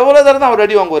எவ்வளோ தரம் தான் அவர்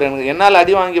அடி வாங்குவார். எனக்கு என்னால்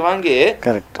அடி வாங்கி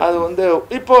அது வந்து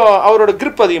இப்போ அவரோட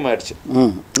கிரிப் அதிகமாகிடுச்சு.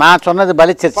 நான் சொன்னது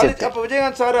பலிச்சிருச்சு. அப்போ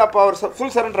விஜயகாந்த் சார் அப்போ அவர்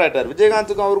ஃபுல் சரண்டர் ஆகிட்டார்.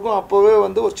 விஜயகாந்துக்கும் அவருக்கும் அப்போவே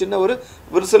வந்து ஒரு சின்ன ஒரு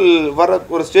விரிசல் வர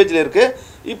ஒரு ஸ்டேஜில் இருக்குது.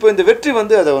 இப்போ இந்த வெற்றி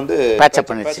வந்து அதை வந்து பேட்சப்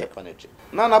பண்ணிடுச்சு.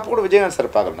 நான் அப்போ கூட விஜயகாந்த்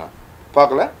சார்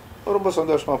பார்க்கல. ரொம்ப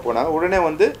சந்தோஷமாக போனேன். உடனே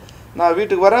வந்து நான்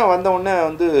வீட்டுக்கு வந்த உடனே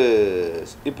வந்து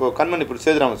இப்போ கண்மணிப்பூர்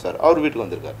சேதுராமன் சார் அவர் வீட்டுக்கு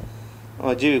வந்திருக்கார்.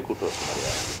 ஜிவி கூட்டு வர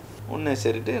சொன்னார். உடனே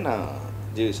சரிட்டு நான்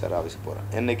ஜிவி சார் ஆஃபீஸுக்கு போகிறேன்.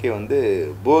 என்றைக்கே வந்து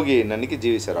போகி அன்னைக்கு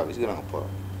ஜிவி சார் ஆஃபீஸுக்கு நாங்கள்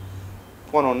போகிறோம்.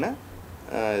 போனோடனே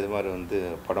இது மாதிரி வந்து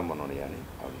படம் பண்ணணும் யானி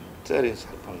அப்படின்னு. சரிங்க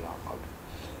சார் பண்ணலாம் அப்படின்னு.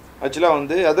 ஆக்சுவலாக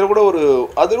வந்து அதில்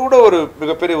கூட ஒரு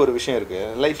மிகப்பெரிய ஒரு விஷயம்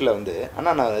இருக்குது லைஃப்பில் வந்து.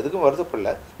 ஆனால் நான் எதுக்கும்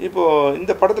வருத்தப்படல. இப்போது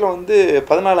இந்த படத்தில் வந்து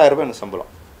 14,000 எனக்கு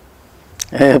சம்பளம்.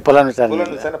 புலன் சார்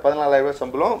 14,000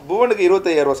 சம்பளம். புவனுக்கு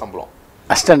 25,000 சம்பளம்.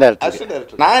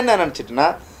 அசிஸ்டன்ட். நான் என்ன நினச்சிட்டேன்னா,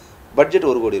 பட்ஜெட்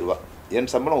 1 கோடி ரூபா,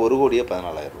 என் சம்பளம் 1 கோடியே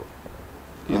 14,000 ரூபா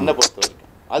என்னை பொறுத்த வரைக்கும்.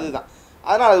 அதுதான்.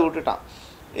 அதனால் அது விட்டுட்டான்.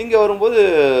 இங்கே வரும்போது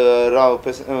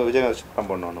விஜயகாந்த் படம்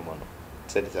பண்ணணும்.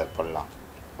 சரி சார் பண்ணலாம்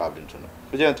அப்படின்னு சொன்னேன்.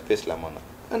 விஜயகாந்த் பேசலாமான்னு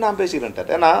நான் பேசிக்கிறேன்ட்டார்.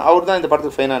 ஏன்னா அவர் தான் இந்த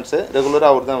படத்துக்கு ஃபைனான்ஸு,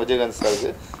 ரெகுலராக அவர் தான் விஜயகாந்த் சாருக்கு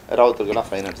ராவுத்தருக்குலாம்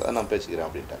ஃபைனான்ஸ். அதை நான் பேசிக்கிறேன்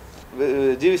அப்படின்ட்டார்.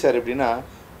 ஜிவி சார் எப்படின்னா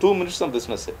 2 மினிட்ஸ் தான்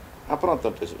பிஸ்னஸ்ஸு, அப்புறம்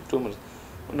தான் பேசுவேன் 2 மினிட்ஸ்.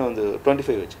 இன்னும் வந்து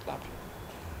 25 வச்சுக்கலாம் அப்படின்னு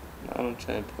நான்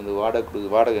நினச்சேன். இப்போ வந்து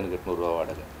வாடகை எனக்கு 800 ரூபா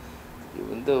வாடகை.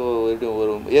 வந்து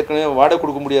ஒரு ஏற்கனவே வாடகை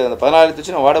கொடுக்க முடியாது. அந்த 14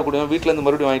 வச்சு நான் வாடகை கொடுவேன். வீட்டிலேருந்து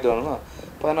மறுபடியும் வாங்கிட்டு வரணும்னா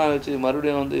 14 வச்சு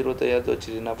மறுபடியும் வந்து 25,000 வச்சு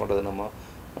என்ன பண்ணுறது நம்ம?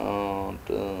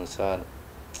 சார்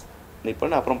நீ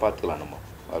பண்ண அப்புறம் பார்த்துக்கலாம் நம்ம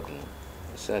அப்படின்னு.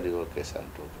 சரி ஓகே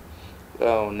சார்ன்ட்டு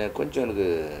உடனே கொஞ்சம் எனக்கு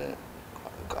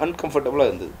அன்கம்ஃபர்டபுளாக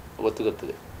இருந்தது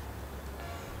ஒத்துக்கிறதுக்கு.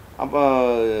 அப்போ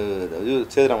இது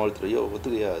சேதுராம அழுத்துறையோ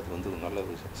ஒத்துக்கையா, அது வந்து நல்ல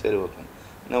விஷயம். சரி ஓகே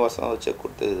இன்னும் வருஷம் செக்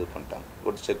கொடுத்து இது பண்ணிட்டாங்க.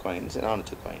 கொடுத்து செக் வாங்கிட்டு நானும்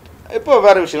செக் வாங்கிட்டேன். இப்போ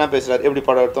வேறு விஷயம்லாம் பேசுகிறார், எப்படி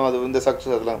படம் எடுத்தோம் அது இந்த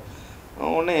சக்ஸஸ் அதெல்லாம்.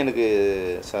 உடனே எனக்கு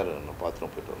சார் நான்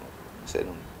பாத்ரூம் போய்ட்டு வரணும். சரி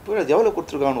இப்போ அது எவ்வளோ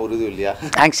கொடுத்துருக்கான்னு ஒரு இது இல்லையா,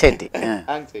 ஆங்ஸைட்டி.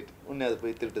 உடனே அதை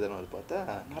போய் திருட்டு தானே பார்த்தா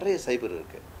நிறைய சைபர்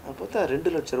இருக்குது. அது பார்த்தா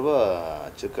 2 லட்ச ரூபா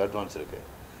செக் அட்வான்ஸ் இருக்குது.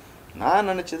 நான்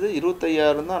நினச்சது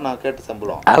 25,000 தான் நான் கேட்ட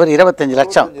சம்பளம். அவர் 25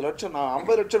 லட்சம். நான்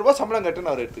 50 லட்சம் ரூபா சம்பளம்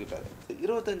கேட்டேன்னு அவர் எடுத்துக்கிட்டாரு.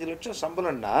 25 லட்சம்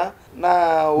சம்பளம்னா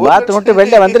நான் பார்த்து மட்டும்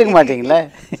வெளில வந்துருக்க மாட்டீங்களே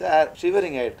சார்.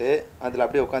 ஷிவரிங் ஆகிட்டு அதில்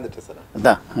அப்படியே உட்காந்துட்டேன் சார்.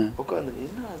 அதான் உட்காந்து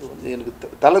என்ன அது வந்து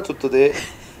எனக்கு தலை சுற்றுது.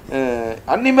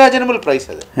 அன்இமேஜினபிள் ப்ரைஸ்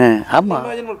அது. ஆமாம்,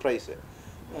 அன்இமேஜினபிள் ப்ரைஸு.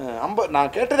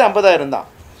 நான் கேட்டது 50,000 தான்.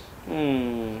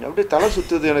 அப்படியே தலை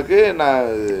சுற்றுது எனக்கு. நான்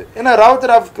ஏன்னா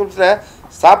ராவுத்தர் ஆஃபீஸில்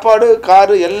சாப்பாடு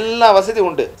காரு எல்லா வசதியும்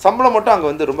உண்டு, சம்பளம் மட்டும் அங்கே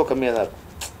வந்து ரொம்ப கம்மியாக தான் இருக்கும்.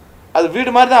 அது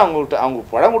வீடு மாதிரி தான். அவங்க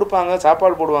பழம் கொடுப்பாங்க,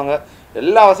 சாப்பாடு போடுவாங்க,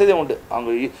 எல்லா வசதியும் உண்டு.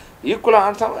 அவங்க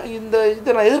ஈக்குவலாக இந்த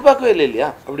இதை நான் எதிர்பார்க்கவே இல்லை இல்லையா.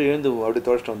 அப்படி எழுந்து அப்படி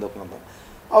துவைச்சிட்டு வந்து உட்காந்தோம்.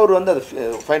 அவர் வந்து அதை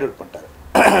ஃபைண்ட் அவுட் பண்ணிட்டார்,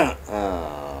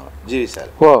 ஜிவி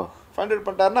சார். ஃபைண்ட் அவுட்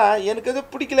பண்ணிட்டாருன்னா எனக்கு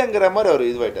எதுவும் பிடிக்கலங்கிற மாதிரி அவர்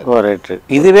இதுவாகிட்டார்.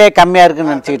 இதுவே கம்மியாக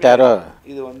இருக்குன்னு நினச்சிக்கிட்டாரோ.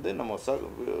 இது வந்து நம்ம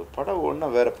படம் ஒன்றா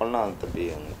வேறு பண்ணலாம் தம்பி,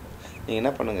 நீங்கள்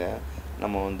என்ன பண்ணுங்கள்,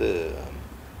 நம்ம வந்து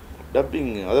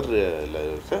டப்பிங் அதர் இல்லை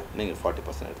சார், நீங்கள்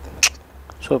 40% எடுத்துங்க.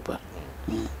 சூப்பர்.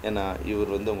 ஏன்னா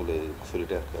இவர் வந்து உங்களுக்கு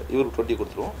சொல்லிட்டே இருக்கார், இவருக்கு 20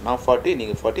 கொடுத்துருவோம், நான் 40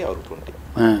 நீங்கள் 40 அவருக்கு 20.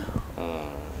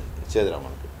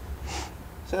 சேதுராமனுக்கு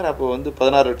சார் அப்போ வந்து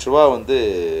 16 லட்ச ரூபா வந்து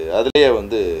அதுலேயே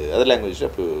வந்து அதர் லாங்குவேஜில்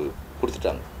இப்போ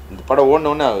கொடுத்துட்டாங்க. இந்த படம்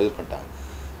ஓடனோடனே இது பண்ணிட்டாங்க.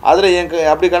 அதில் எனக்கு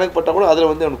அப்படி கணக்கு பட்டால் கூட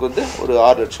அதில் வந்து எனக்கு வந்து ஒரு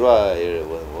 6 லட்ச ரூபா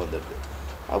வந்துடுது.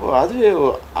 அப்போ அதுவே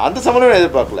அந்த சம்பளம்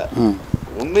எதிர்பார்க்கல,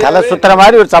 உண்மையாக சுற்றுற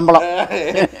மாதிரி ஒரு சம்பளம்.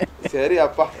 சரி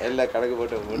அப்பா எல்லாம் கணக்கு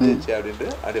போட்டு முடிஞ்சிச்சு அப்படின்ட்டு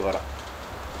அப்படி வரான்.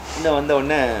 இன்னும் வந்த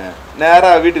உடனே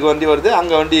நேராக வீட்டுக்கு வண்டி வருது.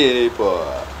 அங்கே வண்டி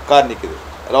இப்போது கார் நிற்குது,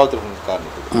 ராவுத்தர் கார்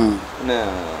நிற்குது.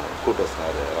 இன்னும்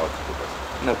கூட்டோஸ்னார் ராவுத்தர் கூட்டோஸ்.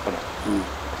 என்ன பண்ணேன்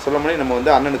சொல்லமணி நம்ம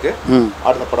வந்து அண்ணனுக்கு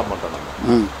அடுத்த படம் பண்ணுறோம் நம்ம.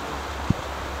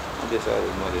 அப்படியே சார்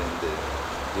இது மாதிரி வந்து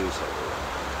ஜிவி சார்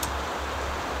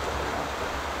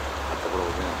அடுத்த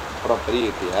படம் பெரிய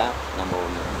கிட்டியா நம்ம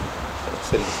ஒன்று.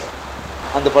 சரிங்க சார்.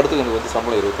 அந்த படத்துக்கு எனக்கு வந்து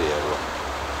சம்பளம் 25,000 ரூபா.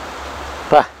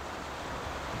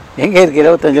 எங்கே இருக்குது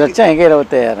 25 லட்சம், எங்கே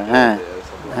 25,000?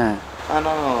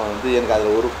 ஆனாலும் வந்து எனக்கு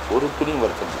அதில் ஒரு துணியும்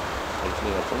வருத்தம், ஒரு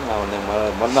துணி வருத்தம். நான் வந்து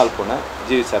மறுநாள் போனேன்,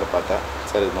 ஜிவி சாரை பார்த்தேன்.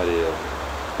 சார் இது மாதிரி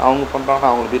அவங்க பண்ணுறாங்கன்னா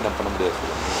அவங்கள போய் நான் பண்ண முடியாது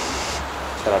சொல்லுங்கள்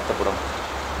சார். அடுத்த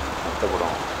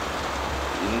படம்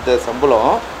இந்த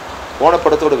சம்பளம் போன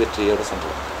படத்தோட வெற்றியோட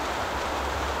சம்பளம்.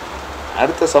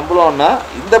 அடுத்த சம்பளம்னா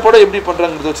இந்த படம் எப்படி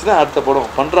பண்ணுறாங்கிறத வச்சு தான் அடுத்த படம்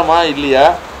பண்ணுறோமா இல்லையா.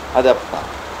 அது அப்போ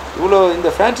இவ்வளோ இந்த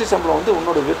ஃபேன்சி சம்பளம் வந்து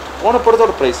உன்னோட போன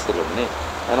படத்தோட ப்ரைஸ் சொல்லணும்னே.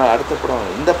 அதனால் அடுத்த படம்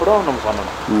இந்த படம் நம்ம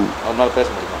பண்ணணும். அதனால் பேச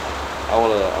முடியுமா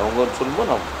அவங்க சொல்லும்போது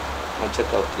நம்ம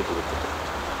செக் அவுட் திருப்பி கொடுத்துருக்கோம்.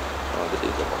 வந்துட்டு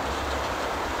இதை பண்ணணும்.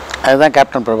 அதுதான்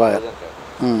கேப்டன் பிரபாகர்.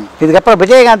 இதுக்கப்புறம்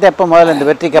விஜயகாந்த் எப்போ முதல்ல இந்த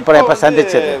வெற்றிக்கு அப்புறம் எப்போ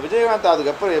சந்திச்சது? விஜயகாந்த்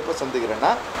அதுக்கப்புறம் எப்போ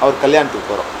சந்திக்கிறேன்னா அவர் கல்யாணத்துக்கு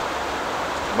போகிறோம்,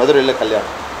 மதுரையில்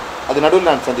கல்யாணம். அது நடுவில்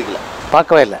நான் சந்திக்கல,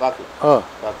 பார்க்கவே இல்லை.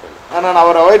 பார்க்கவே இல்லை. ஆனால் நான்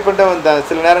அவரை அவாய்ட் பண்ணிட்டு வந்தேன்.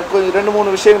 சில நேரம் கொஞ்சம்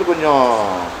 2-3 விஷயங்கள் கொஞ்சம்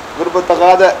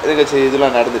விருப்பத்தகாத நிகழ்ச்சி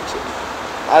இதெல்லாம் நடந்துச்சு.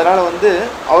 அதனால் வந்து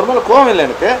அவர் மேலே கோவம் இல்லை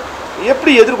எனக்கு.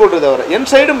 எப்படி எதிர்கொள்வது அவரை? என்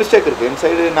சைடும் மிஸ்டேக் இருக்குது. என்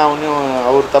சைடு நான் ஒன்றும்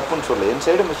அவர் தப்புன்னு சொல்ல, என்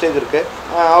சைடும் மிஸ்டேக் இருக்குது.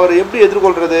 அவர் எப்படி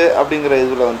எதிர்கொள்கிறது அப்படிங்கிற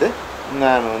இதில் வந்து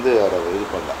நான் வந்து அவரை இது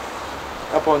பண்ணேன்.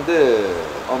 அப்போ வந்து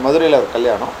மதுரையில் அவர்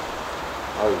கல்யாணம்,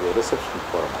 அவருக்கு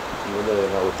ரிசப்ஷனுக்கு போகிறேன். இங்கே வந்து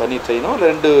ஒரு தனி ட்ரெயினோ இல்லை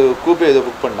 2 கூப்பே ஏதோ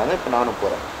புக் பண்ணாங்க. இப்போ நானும்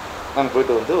போகிறேன். நான்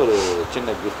போய்ட்டு வந்து ஒரு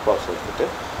சின்ன கிஃப்ட் பாக்ஸ் எடுத்துகிட்டு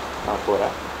நான்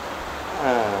போகிறேன்.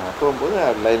 போகும்போது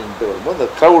லைன் நின்று வரும்போது அந்த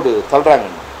க்ரௌடு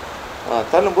தள்ளுறாங்கன்னு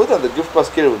தள்ளும்போது அந்த கிஃப்ட்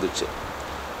பாக்ஸ் கீழே வந்துடுச்சு.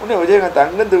 உடனே விஜயகாந்த்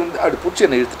அங்கேருந்து வந்து அப்படி பிடிச்சி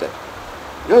என்னை இழுத்துட்டேன்.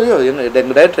 யோ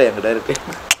எங்கள் டைரக்டர்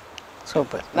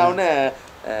சூப்பர். நான் உடனே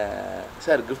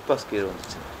சார் கிஃப்ட் பாக்ஸ் கீழே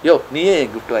வந்துச்சு. யோ நீயே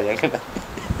என் கிஃப்ட் வாயா,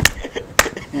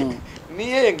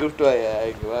 நீயே என் கிஃப்ட் வாயா,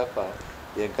 இங்கே வாப்பா,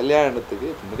 என் கல்யாணத்துக்கு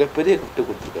மிகப்பெரிய கிஃப்ட்டு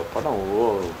கொடுத்துருக்க. படம்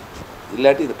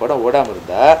இல்லாட்டி இந்த படம் ஓடாமல்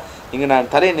இருந்தால் இங்கே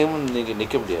நான் தலையை நீங்கள்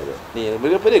நிற்க முடியாது. நீ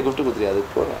மிகப்பெரிய கிஃப்ட்டு கொடுத்துருக்க. அது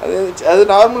போகிறேன், அது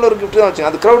நார்மலாக ஒரு கிஃப்ட்டு தான்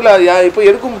வச்சுங்க. அது க்ரௌடில் இப்போ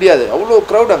எடுக்க முடியாது, அவ்வளோ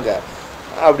க்ரௌட் அங்கே.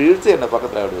 அப்படி இழுத்து என்னை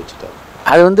பக்கத்தில் அப்படி வச்சுட்டாரு.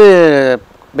 அது வந்து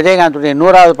விஜயகாந்துடைய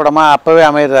 100வது படமாக அப்போவே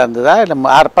அமைகிறதா இருந்ததா இல்லை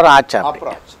அப்புறம் ஆச்சா?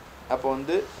 அப்புறம் ஆச்சு. அப்போ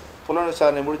வந்து புலன்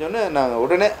விசாரணை முடிஞ்சோடனே நாங்கள்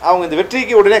உடனே அவங்க இந்த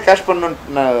வெற்றிக்கு உடனே கேஷ்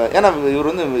பண்ணணுன்னு. ஏன்னா இவர்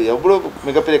வந்து எவ்வளோ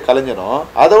மிகப்பெரிய கலைஞரும்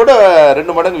அதோட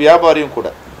 2 மடங்கு வியாபாரியும் கூட.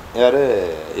 யார்?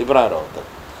 இப்ராஹிம் ராவுத்தர்.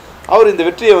 அவர் இந்த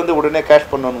வெற்றியை வந்து உடனே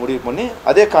கேஷ் பண்ணணும்னு முடிவு பண்ணி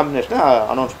அதே காம்பினேஷனை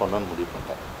அனௌன்ஸ் பண்ணணும்னு முடிவு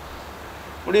பண்ணிட்டார்.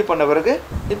 முடிவு பண்ண பிறகு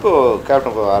இப்போது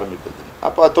கேப்டன் ஆரம்பிக்குது.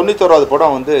 அப்போ 91வது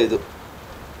படம் வந்து இது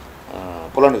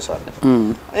புலன் விசாரணை.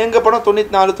 எங்கள் படம்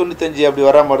 94, 95 அப்படி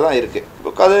வர மாதிரி தான் இருக்குது.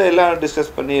 இப்போ கதை எல்லாம்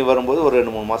டிஸ்கஸ் பண்ணி வரும்போது ஒரு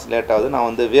 2-3 மாதம் லேட் ஆகுது. நான்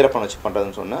வந்து வீரப்பன் வச்சு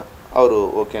பண்ணுறதுன்னு சொன்னேன். அவர்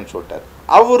ஓகேன்னு சொல்லிட்டார்.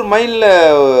 அவர் மைண்டில்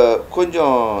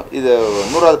கொஞ்சம் இதை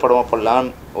 100வது படமாக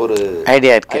பண்ணலான்னு ஒரு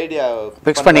ஐடியா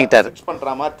ஃபிக்ஸ்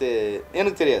பண்ணுற மாதிரி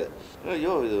எனக்கு தெரியாது.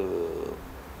 ஐயோ இது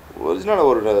ஒரிஜினலாக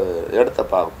ஒரு இடத்த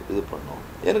இது பண்ணோம்.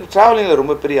 எனக்கு ட்ராவலிங்கில்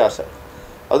ரொம்ப பெரிய ஆசை.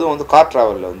 அதுவும் வந்து கார்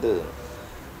ட்ராவலில் வந்து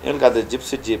எனக்கு அந்த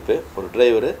ஜிப்ஸி ஜீப்பு, ஒரு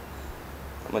டிரைவரு,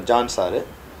 நம்ம ஜான் சாரு,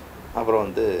 அப்புறம்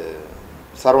வந்து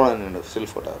சரவணன் ஸ்டில்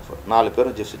ஃபோட்டோகிராஃபர், 4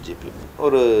 பேரும் ஜிப்ஸி ஜீப்பு.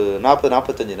 ஒரு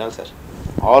 40-45 நாள் sir,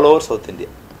 all over south India.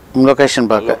 Location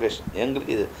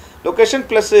எங்களுக்கு இது லொக்கேஷன்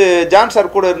ப்ளஸ் ஜான்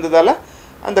சார் கூட இருந்ததால்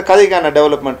அந்த கதைக்கான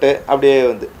டெவலப்மெண்ட்டு அப்படியே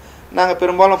வந்து நாங்கள்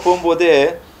பெரும்பாலும் போகும்போதே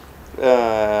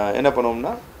என்ன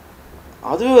பண்ணுவோம்னா,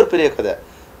 அதுவே ஒரு பெரிய கதை.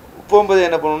 போகும்போது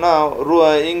என்ன பண்ணுவோம்னா,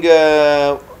 இங்கே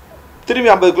திரும்பி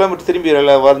 50 கிலோமீட்டர் திரும்பி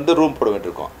வந்து ரூம் போட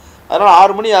வேண்டியிருக்கோம். அதனால்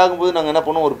 6 மணி ஆகும்போது நாங்கள் என்ன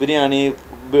பண்ணுவோம், ஒரு பிரியாணி,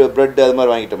 ப்ரெட் அது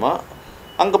மாதிரி வாங்கிட்டோமா.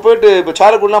 அங்கே போய்ட்டு இப்போ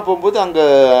சாலக்குடிலாம் போகும்போது அங்கே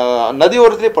நதி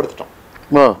ஓரத்துலேயே படுத்துட்டோம்.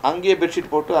 அங்கேயே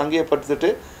பெட்ஷீட் போட்டு அங்கேயே படுத்துட்டு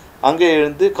அங்கேயே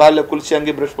எழுந்து காலைல குளிச்சு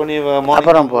அங்கேயே ப்ரஷ் பண்ணி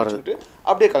மார்னிங் போகிறதுட்டு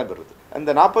அப்படியே கிளம்பிடுறது. அந்த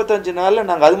 45 நாளில்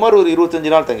நாங்கள் அது மாதிரி ஒரு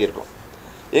 25 நாள் தங்கியிருக்கோம்.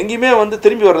 எங்கேயுமே வந்து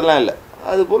திரும்பி வர்றதுலாம் இல்லை.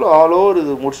 அதுபோல் ஆல் ஓவர்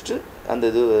இது முடிச்சுட்டு அந்த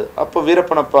இது அப்போ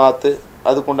வீரப்பனை பார்த்து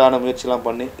அதுக்குண்டான முயற்சிலாம்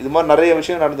பண்ணி இது மாதிரி நிறைய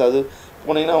விஷயம் நடந்தது. அது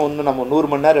போனீங்கன்னா ஒன்று நம்ம 100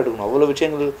 மணி நேரம் எடுக்கணும், அவ்வளோ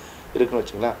விஷயங்கள் இருக்குன்னு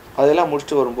வச்சுங்களேன். அதெல்லாம்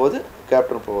முடிச்சுட்டு வரும்போது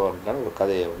கேப்டன் போவாருக்கான ஒரு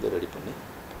கதையை வந்து ரெடி பண்ணி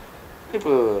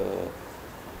இப்போ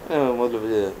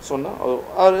முதல்ல சொன்னால்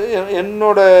அவர்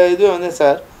என்னோட இது வந்து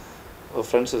சார்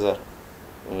ஃப்ரெண்ட்ஸு சார்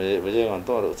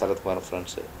விஜயகாந்தும் ஒரு சரத்குமார்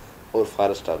ஃப்ரெண்ட்ஸு, ஒரு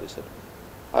ஃபாரஸ்ட் ஆஃபீஸர்.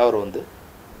 அவர் வந்து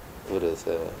ஒரு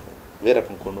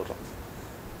வீரப்பன் கொண்டு வர்றோம்.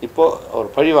 இப்போது அவர்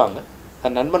பழிவாங்க,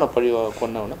 தன் நண்பனை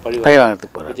கொண்டவனை பழிவாங்க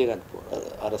விஜயகாந்த்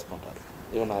அரெஸ்ட் பண்ணுறாரு.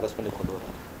 இவனை அரெஸ்ட் பண்ணி கொண்டு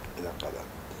வர்றாரு. இதான் கதை.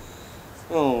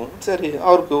 சரி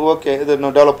அவருக்கு ஓகே இதை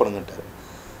இன்னும் டெவலப் பண்ணுங்கன்ட்டார்.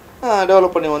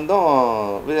 டெவலப் பண்ணி வந்தோம்.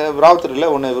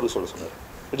 ராவுத்தரில் ஒன்று இவருக்கு சொல்ல சொன்னார்,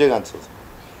 விஜயகாந்த் சொல்ல சொன்னார்.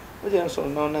 விஜயகாந்த்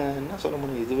சொன்னோன்னே என்ன சொல்ல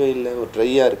முடியும், இதுவே இல்லை ஒரு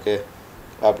ட்ரையாக இருக்குது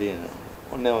அப்படின்னு.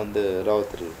 உடனே வந்து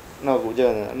ராவுத்தர் நான்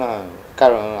விஜயகாந்த் நான்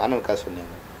அண்ணன் காசு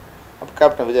சொன்னீங்க. அப்போ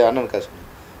கேப்டன் விஜய் அண்ணன் காசு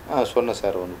சொன்னேன். சொன்னேன்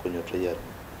சார் வந்து கொஞ்சம் ட்ரையாக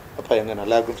இருக்கும். அப்பா எங்கே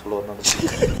நல்லா இருக்குன்னு சொல்ல வரணும்.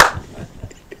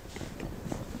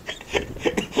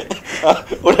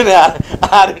 உடனே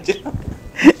ஆரம்பிச்சிடும்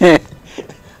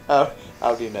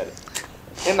அப்படின்னாரு.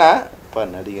 ஏன்னா இப்போ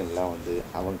நடிகன்லாம் வந்து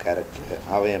அவன் கேரக்டர்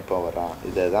அவன் எப்போ வரான்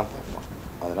இதை தான் பார்ப்பான்.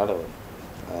 அதனால்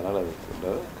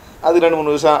அது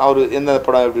 2-3 விஷயம் அவர் எந்த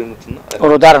படம் எப்படின்னு சொன்னால்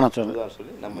ஒரு உதாரணம்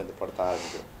சொல்லி நம்ம இந்த படத்தை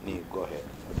ஆரம்பிக்கிறோம், நீ கோஹே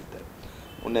அப்படின்ட்டார்.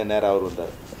 உடனே நேரம் அவர்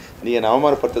வந்தார், நீ என்னை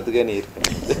அவமானப்படுத்துறதுக்கே நீ இருக்க,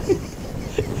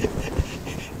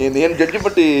 என்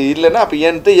ஜட்ஜ்மெண்ட் இல்லைன்னா அப்போ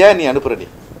என்கிட்ட ஏன் நீ அனுப்புகிற, நீ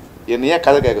என்னை ஏன்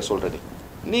கதை கேட்க சொல்கிற,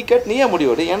 நீ கேட்டு நீ ஏன்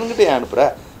முடிவோடு என்கிட்ட ஏன் அனுப்புகிற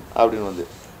அப்படின்னு வந்து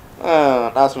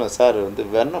நான் சொன்னேன். சார் வந்து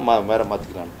வேணா வேறு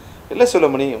மாற்றிக்கலான்னு. இல்லை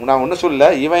செல்வமணி நான் ஒன்றும் சொல்லலை,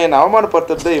 இவன் என்னை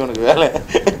அவமானப்படுத்துறது இவனுக்கு வேலை.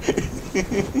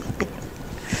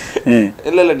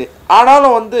 இல்லை நீ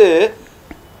ஆனாலும் வந்து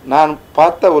நான்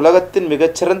பார்த்த உலகத்தின்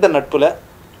மிகச்சிறந்த நட்புல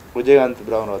விஜயகாந்த்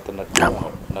பிராமண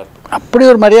நட்பு அப்படி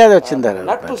ஒரு மரியாதை வச்சிருந்தாரு.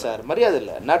 நட்பு சார், மரியாதை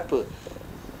இல்லை நட்பு.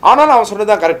 ஆனாலும் அவன்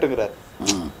சொன்னதான் கரெக்டுங்கிறார்.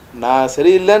 நான்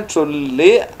சரியில்லைன்னு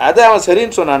சொல்லி அதை அவன்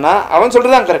சரின்னு சொன்னான்னா அவன்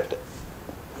சொல்கிறதான் கரெக்டு.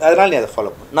 அதனால நீ அதை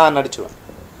ஃபாலோ பண்ண, நான் நடிச்சுவேன்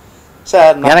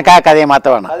சார். எனக்காக கதையை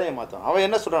மாற்றுவான். அவன்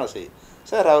என்ன சொல்கிறான் செய்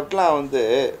சார். அவருக்கெலாம் வந்து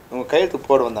இவங்க கையெழுத்து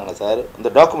போட வந்தாங்க சார். இந்த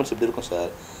டாக்குமெண்ட்ஸ் இப்படி இருக்கும் சார்,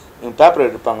 இவங்க பேப்பர்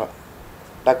எடுப்பாங்க,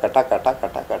 டக்கா டக்கா டக்கா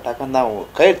டக்கா டக்குன்னு தான்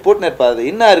கையெழுத்து போட்டுன்னு இருப்பார். அது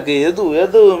என்ன இருக்குது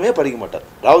எதுவுமே படிக்க மாட்டார்.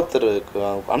 ராவுத்தருக்கு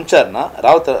அனுப்பிச்சாருன்னா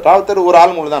ராவுத்தர் ஒரு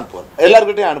ஆள் மூலம் தான் அனுப்புவார்,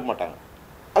 எல்லாருக்கிட்டையும் அனுப்ப மாட்டாங்க.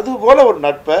 அதுபோல் ஒரு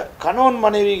நட்பை கணவன்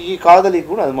மனைவிக்கு காதலிக்கு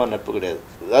கூட அது மாதிரி நட்பு கிடையாது.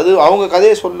 அது அவங்க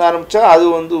கதையை சொல்ல ஆரம்பித்தா அது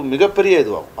வந்து மிகப்பெரிய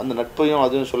இதுவாகும். அந்த நட்பையும்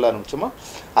அதுவும் சொல்ல ஆரம்பித்தோமா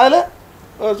அதில்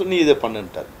நீ இதை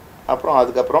பண்ணுன்ட்டார். அப்புறம்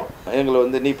அதுக்கப்புறம் எங்களை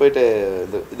வந்து நீ போய்ட்டு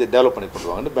இது டெவலப் பண்ணி கொண்டு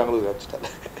வாங்கன்னு பெங்களூருக்கு வச்சுட்டாரு.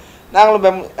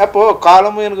 நாங்களும் அப்போது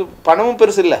காலமும் எனக்கு பணமும்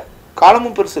பெருசு இல்லை,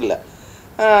 காலமும் பெருசு இல்லை.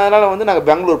 அதனால் வந்து நாங்கள்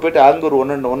பெங்களூர் போய்ட்டு அங்கே ஒரு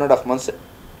 1.5 months.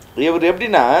 இவர்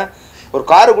எப்படின்னா ஒரு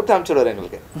காரை கொடுத்து அனுப்பிச்சிடுவார்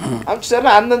எங்களுக்கு.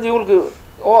 அனுப்பிச்சிட்டாருன்னா அந்தந்த இவங்களுக்கு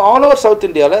ஆல் ஓவர் சவுத்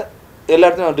இந்தியாவில் எல்லா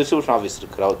இடத்துலையும் டிஸ்ட்ரிபியூஷன் ஆஃபீஸ்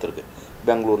இருக்குது ராவுத்தருக்கு.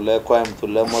 பெங்களூரில்,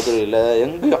 கோயம்புத்தூரில், மதுரையில்,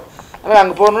 எங்கேயும். ஆனால்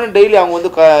அங்கே போனோன்னே டெய்லி அவங்க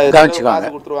வந்து காசு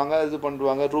கொடுத்துருவாங்க, இது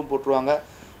பண்ணுவாங்க, ரூம் போட்டுருவாங்க.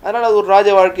 அதனால் அது ஒரு ராஜ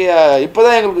வாழ்க்கையாக இப்போ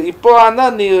தான் எங்களுக்கு இப்போ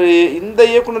தான் இந்த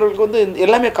இயக்குநர்களுக்கு வந்து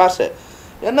எல்லாமே காசு.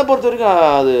 என்னை பொறுத்த வரைக்கும்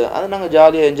அது நாங்கள்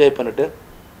ஜாலியாக என்ஜாய் பண்ணிட்டு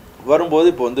வரும்போது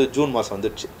இப்போ வந்து ஜூன் மாதம்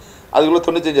வந்துடுச்சு. அதுக்குள்ளே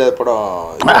 95வது படம்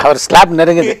அவர் ஸ்லாப்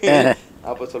நெருங்குது.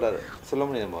 அப்போ சொல்கிறார்,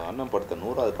 செல்வமணி நம்ம அண்ணன் படத்தை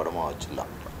 100வது படமாக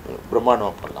வச்சிடலாம்,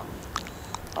 பிரம்மாண்டமாக பண்ணலாம்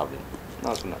அப்படின்னு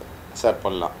நான் சொன்னேன். சார்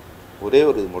பண்ணலாம், ஒரே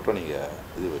ஒரு இது மட்டும் நீங்கள்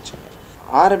இது வச்சுங்க,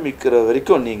 ஆரம்பிக்கிற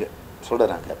வரைக்கும் நீங்கள் சொல்கிற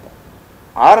நான் கேட்பேன்,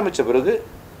 ஆரம்பித்த பிறகு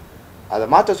அதை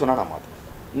மாற்ற சொன்னால் நான் மாற்றேன்.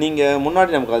 நீங்கள்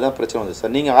முன்னாடி நமக்கு அதுதான் பிரச்சனை வந்து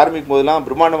சார். நீங்கள் ஆரம்பிக்கும் போதெல்லாம்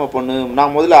பிரம்மாண்டமாக பண்ணு,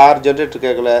 நான் முதல்ல 6 ஜென்ரேட்டர்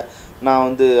கேட்கல, நான்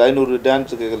வந்து 500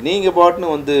 டான்ஸ் கேட்கல, நீங்கள்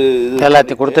பாட்டுன்னு வந்து இது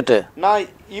எல்லாத்தையும் கொடுத்துட்டு நான்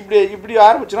இப்படி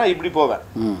ஆரம்பிச்சுன்னா இப்படி போவேன்,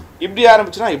 இப்படி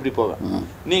ஆரம்பிச்சுன்னா இப்படி போவேன்,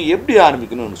 நீங்கள் எப்படி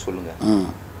ஆரம்பிக்கணும்னு சொல்லுங்கள்,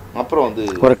 அப்புறம் வந்து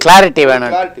ஒரு கிளாரிட்டி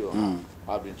வேணும்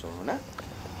அப்படின்னு சொன்னோன்னே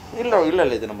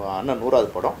இல்லை இது நம்ம அண்ணன் 100வது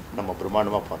படம், நம்ம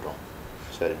பிரம்மாண்டமாக பண்ணுறோம்,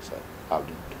 சரிங்க சார்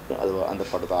அப்படின்ட்டு அது அந்த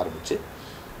படத்தை ஆரம்பித்து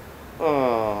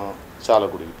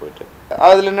சாலக்குடிக்கு போயிட்டு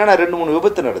அதில் என்னென்னா 2-3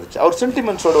 விபத்து நடந்துச்சு. அவர்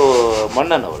சென்டிமெண்ட்ஸோட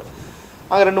மன்னன் அவர்.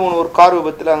 அங்கே 2-3 ஒரு கார்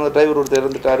விபத்தில் அங்கே டிரைவர் ஒருத்தர்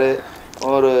இறந்துட்டார்,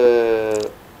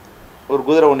 ஒரு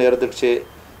குதிரை ஒன்று இறந்துடுச்சு.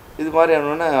 இது மாதிரி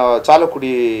என்னென்னா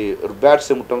சாலக்குடி ஒரு பேட்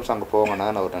சிம்டம்ஸ் அங்கே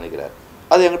போவாங்கன்னு அவர் நினைக்கிறார்.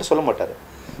 அது என்கிட்ட சொல்ல மாட்டார்.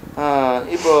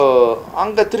 இப்போது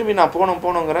அங்கே திரும்பி நான்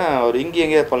போனோங்கிறேன். அவர் இங்கே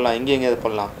எங்கேயாவது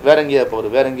பண்ணலாம், வேறு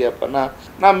எங்கேயாவது பண்ணால்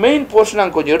நான் மெயின் போர்ஷன்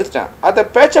அங்கே கொஞ்சம் எடுத்துட்டேன். அதை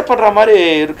பேச்சப் பண்ணுற மாதிரி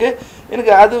இருக்குது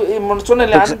எனக்கு. அது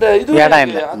சொன்னேன் அந்த இது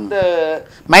அந்த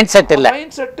மைண்ட்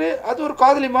செட்டு அது ஒரு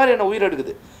காதலி மாதிரி என்னை உயிர்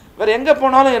எடுக்குது. வேறு எங்கே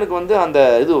போனாலும் எனக்கு வந்து அந்த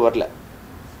இது வரல.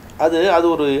 அது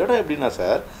ஒரு இடம் எப்படின்னா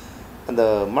சார், அந்த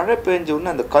மழை பெஞ்ச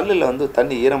உடனே அந்த கல்லில் வந்து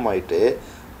தண்ணி ஈரமாயிட்டு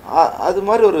அது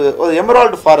மாதிரி ஒரு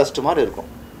எமரால்டு ஃபாரஸ்ட் மாதிரி இருக்கும்.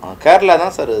 கேரளா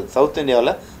தான் சார் சவுத்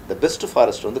இந்தியாவில் த பெஸ்ட்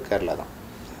ஃபாரஸ்ட் வந்து கேரளா தான்.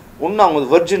 இன்னும் அவங்க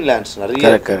வெர்ஜின் லேண்ட்ஸ்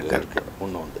நிறைய இருக்குது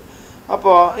இன்னும் வந்து.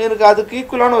 அப்போ எனக்கு அதுக்கு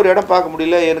ஈக்குவலான ஒரு இடம் பார்க்க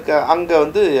முடியல. எனக்கு அங்கே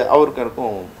வந்து அவருக்கு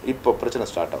எனக்கும் இப்போ பிரச்சனை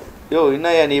ஸ்டார்ட் ஆகும்.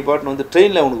 என்னையா நீ பாட்டுன்னு வந்து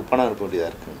ட்ரெயினில் உனக்கு பணம் இருக்க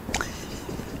வேண்டியதாக இருக்கு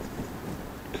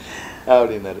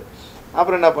அப்படின்னாரு.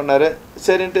 அப்புறம் என்ன பண்ணார்,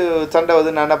 சரின்ட்டு சண்டை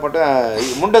வந்து நான் என்ன பண்ணிட்டேன்,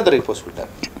 முண்டந்துறைக்கு போக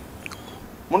சொல்லிட்டேன்.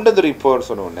 முண்டந்துறைக்கு போக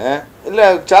சொன்னோடனே இல்லை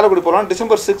சாலக்குடி போகலாம்,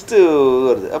 டிசம்பர் 6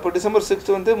 வருது. அப்போ டிசம்பர் 6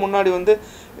 வந்து முன்னாடி வந்து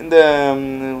இந்த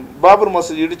பாபர்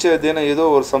மசூதி இடித்த தினம் ஏதோ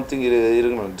ஒரு சம்திங்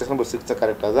இருக்கணும். டிசம்பர் 6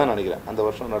 கரெக்டாக தான் நினைக்கிறேன், அந்த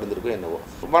வருஷம் நடந்திருக்கும் என்னவோ.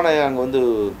 ஆனால் அங்கே வந்து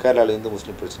கேரளாவில் இந்து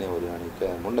முஸ்லீம் பிரச்சனையே வருது. அன்றைக்கி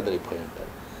முண்டந்துறைக்கு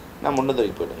போயிட்டார். நான்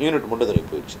முண்டந்துறைக்கு போயிட்டேன், யூனிட்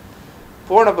முண்டந்துறைக்கு போயிடுச்சு.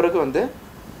 போன பிறகு வந்து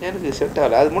எனக்கு செட்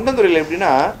ஆகலை. அது முண்டந்துறையில்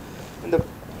எப்படின்னா இந்த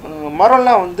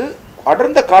மரம்லாம் வந்து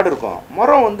அடர்ந்த காடு இருக்கும்,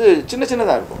 மரம் வந்து சின்ன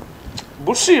சின்னதாக இருக்கும்,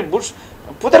 புஷ்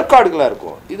புதற்காடுகளாக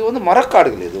இருக்கும். இது வந்து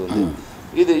மரக்காடுகள்.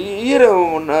 இது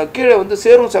ஈரம் கீழே வந்து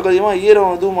சேரும் சகதியமாக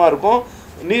ஈரம் இதுவுமா இருக்கும்,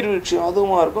 நீர்வீழ்ச்சி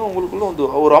அதுவுமா இருக்கும். உங்களுக்குள்ள வந்து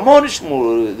ஒரு அமானுஷம்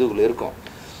ஒரு இதுக்குள்ள இருக்கும்.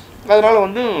 அதனால்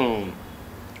வந்து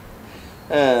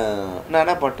நான்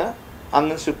என்ன பண்ணிட்டேன்,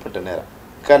 அங்கே ஷிஃப்ட் பண்ணிட்டேன் நேரம்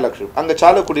கேரளா ஷிஃப்ட். அங்கே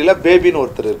சாலக்குடியில் பேபின்னு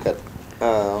ஒருத்தர் இருக்கார்,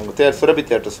 அவங்க சுரபி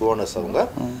தியேட்டர்ஸ் ஓனர்ஸ்.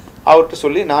 அவர்கிட்ட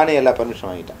சொல்லி நானே எல்லா பர்மிஷன்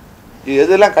வாங்கிட்டேன். இது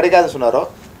எதெல்லாம் கிடைக்காதுன்னு சொன்னாரோ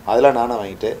அதெல்லாம் நானாக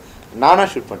வாங்கிட்டு நானாக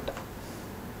ஷூட் பண்ணிட்டேன்.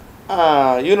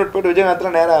 யூனிட் போய்ட்டு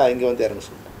விஜயகாந்தில் நேராக இங்கே வந்து இறங்க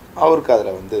சொல்லிட்டேன். அவருக்கு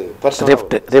அதில் வந்து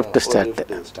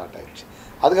ஸ்டார்ட் ஆகிடுச்சு.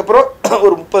 அதுக்கப்புறம்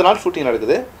ஒரு 30 நாள் ஷூட்டிங்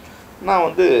நடக்குது. நான்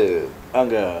வந்து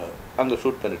அங்கே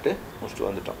ஷூட் பண்ணிவிட்டு முடிச்சுட்டு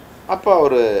வந்துட்டோம். அப்போ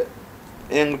அவர்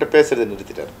என்கிட்ட பேசுகிறத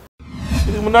நிறுத்திட்டார்.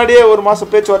 இதுக்கு முன்னாடியே ஒரு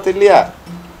மாதம் பேச்சுவார்த்தை இல்லையா,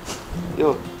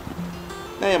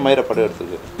 நான் என் மயிரை படம்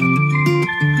எடுத்துருக்கு.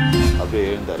 அப்படியே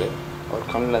எழுந்தார். அவர்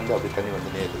கண்ணிலேருந்து அப்படியே தண்ணி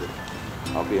வந்து நேருது.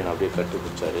 அப்படியே கட்டு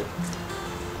பிடிச்சாரு.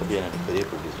 அப்படியே எனக்கு பெரிய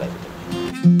ப்ரொடியூசர்.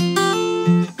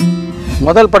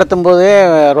 முதல் படுத்தும் போதே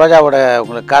ரோஜாவோட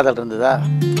உங்களுக்கு காதல் இருந்ததா?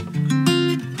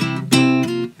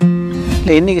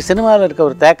 இல்லை, இன்றைக்கி சினிமாவில் இருக்க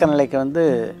ஒரு தேக்க நிலைக்கு வந்து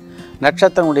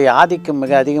நட்சத்திரனுடைய ஆதிக்கம்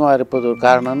மிக அதிகமாக இருப்பது ஒரு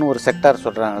காரணம்னு ஒரு செக்டார்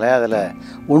சொல்கிறாங்களே, அதில்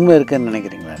உண்மை இருக்குதுன்னு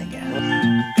நினைக்கிறீங்களா நீங்கள்?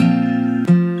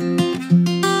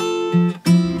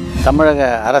 தமிழக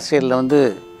அரசியலில் வந்து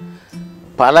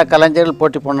பல கலைஞர்கள்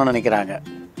போட்டி போடணும்னு நினைக்கிறாங்க.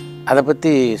 அதை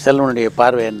பற்றி செல்வனுடைய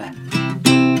பார்வை என்ன?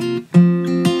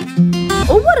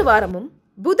 ஒவ்வொரு வாரமும்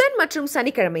புதன் மற்றும்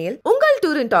சனிக்கிழமையில் உங்கள்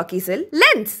டூரின் டாக்கீஸில்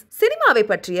லென்ஸ் சினிமாவை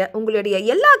பற்றிய உங்களுடைய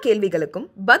எல்லா கேள்விகளுக்கும்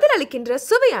பதில் அளிக்கின்ற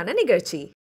சுவையான நிகழ்ச்சி.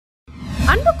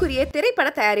 அன்புக்குரிய திரைப்பட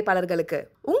தயாரிப்பாளர்களுக்கு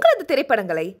உங்களது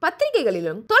திரைப்படங்களை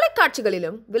பத்திரிகைகளிலும்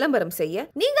தொலைக்காட்சிகளிலும் விளம்பரம் செய்ய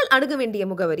நீங்கள் அணுக வேண்டிய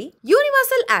முகவரி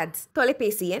யூனிவர்சல் ஆட்ஸ்.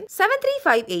 தொலைபேசி எண்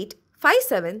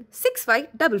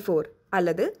 7358576544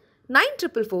 அல்லது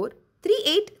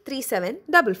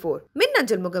 9444383744.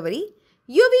 மின்னஞ்சல் முகவரி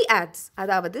uvads,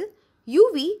 அதாவது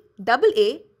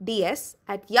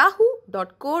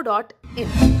uvads@yahoo.co.in.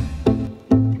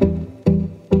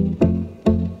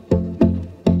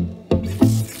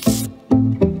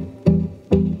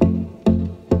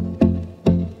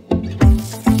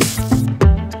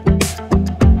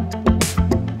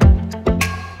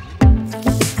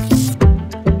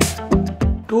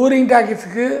 டூரிங்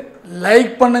டாக்கீஸ்க்கு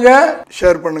லைக் பண்ணுங்க,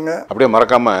 ஷேர் பண்ணுங்க, அப்படியே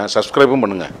மறக்காம சப்ஸ்கிரைபும்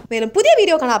பண்ணுங்க. மேலும் புதிய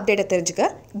வீடியோக்கான அப்டேட்டை தெரிஞ்சுக்க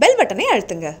பெல் பட்டனை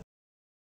அழுத்துங்க.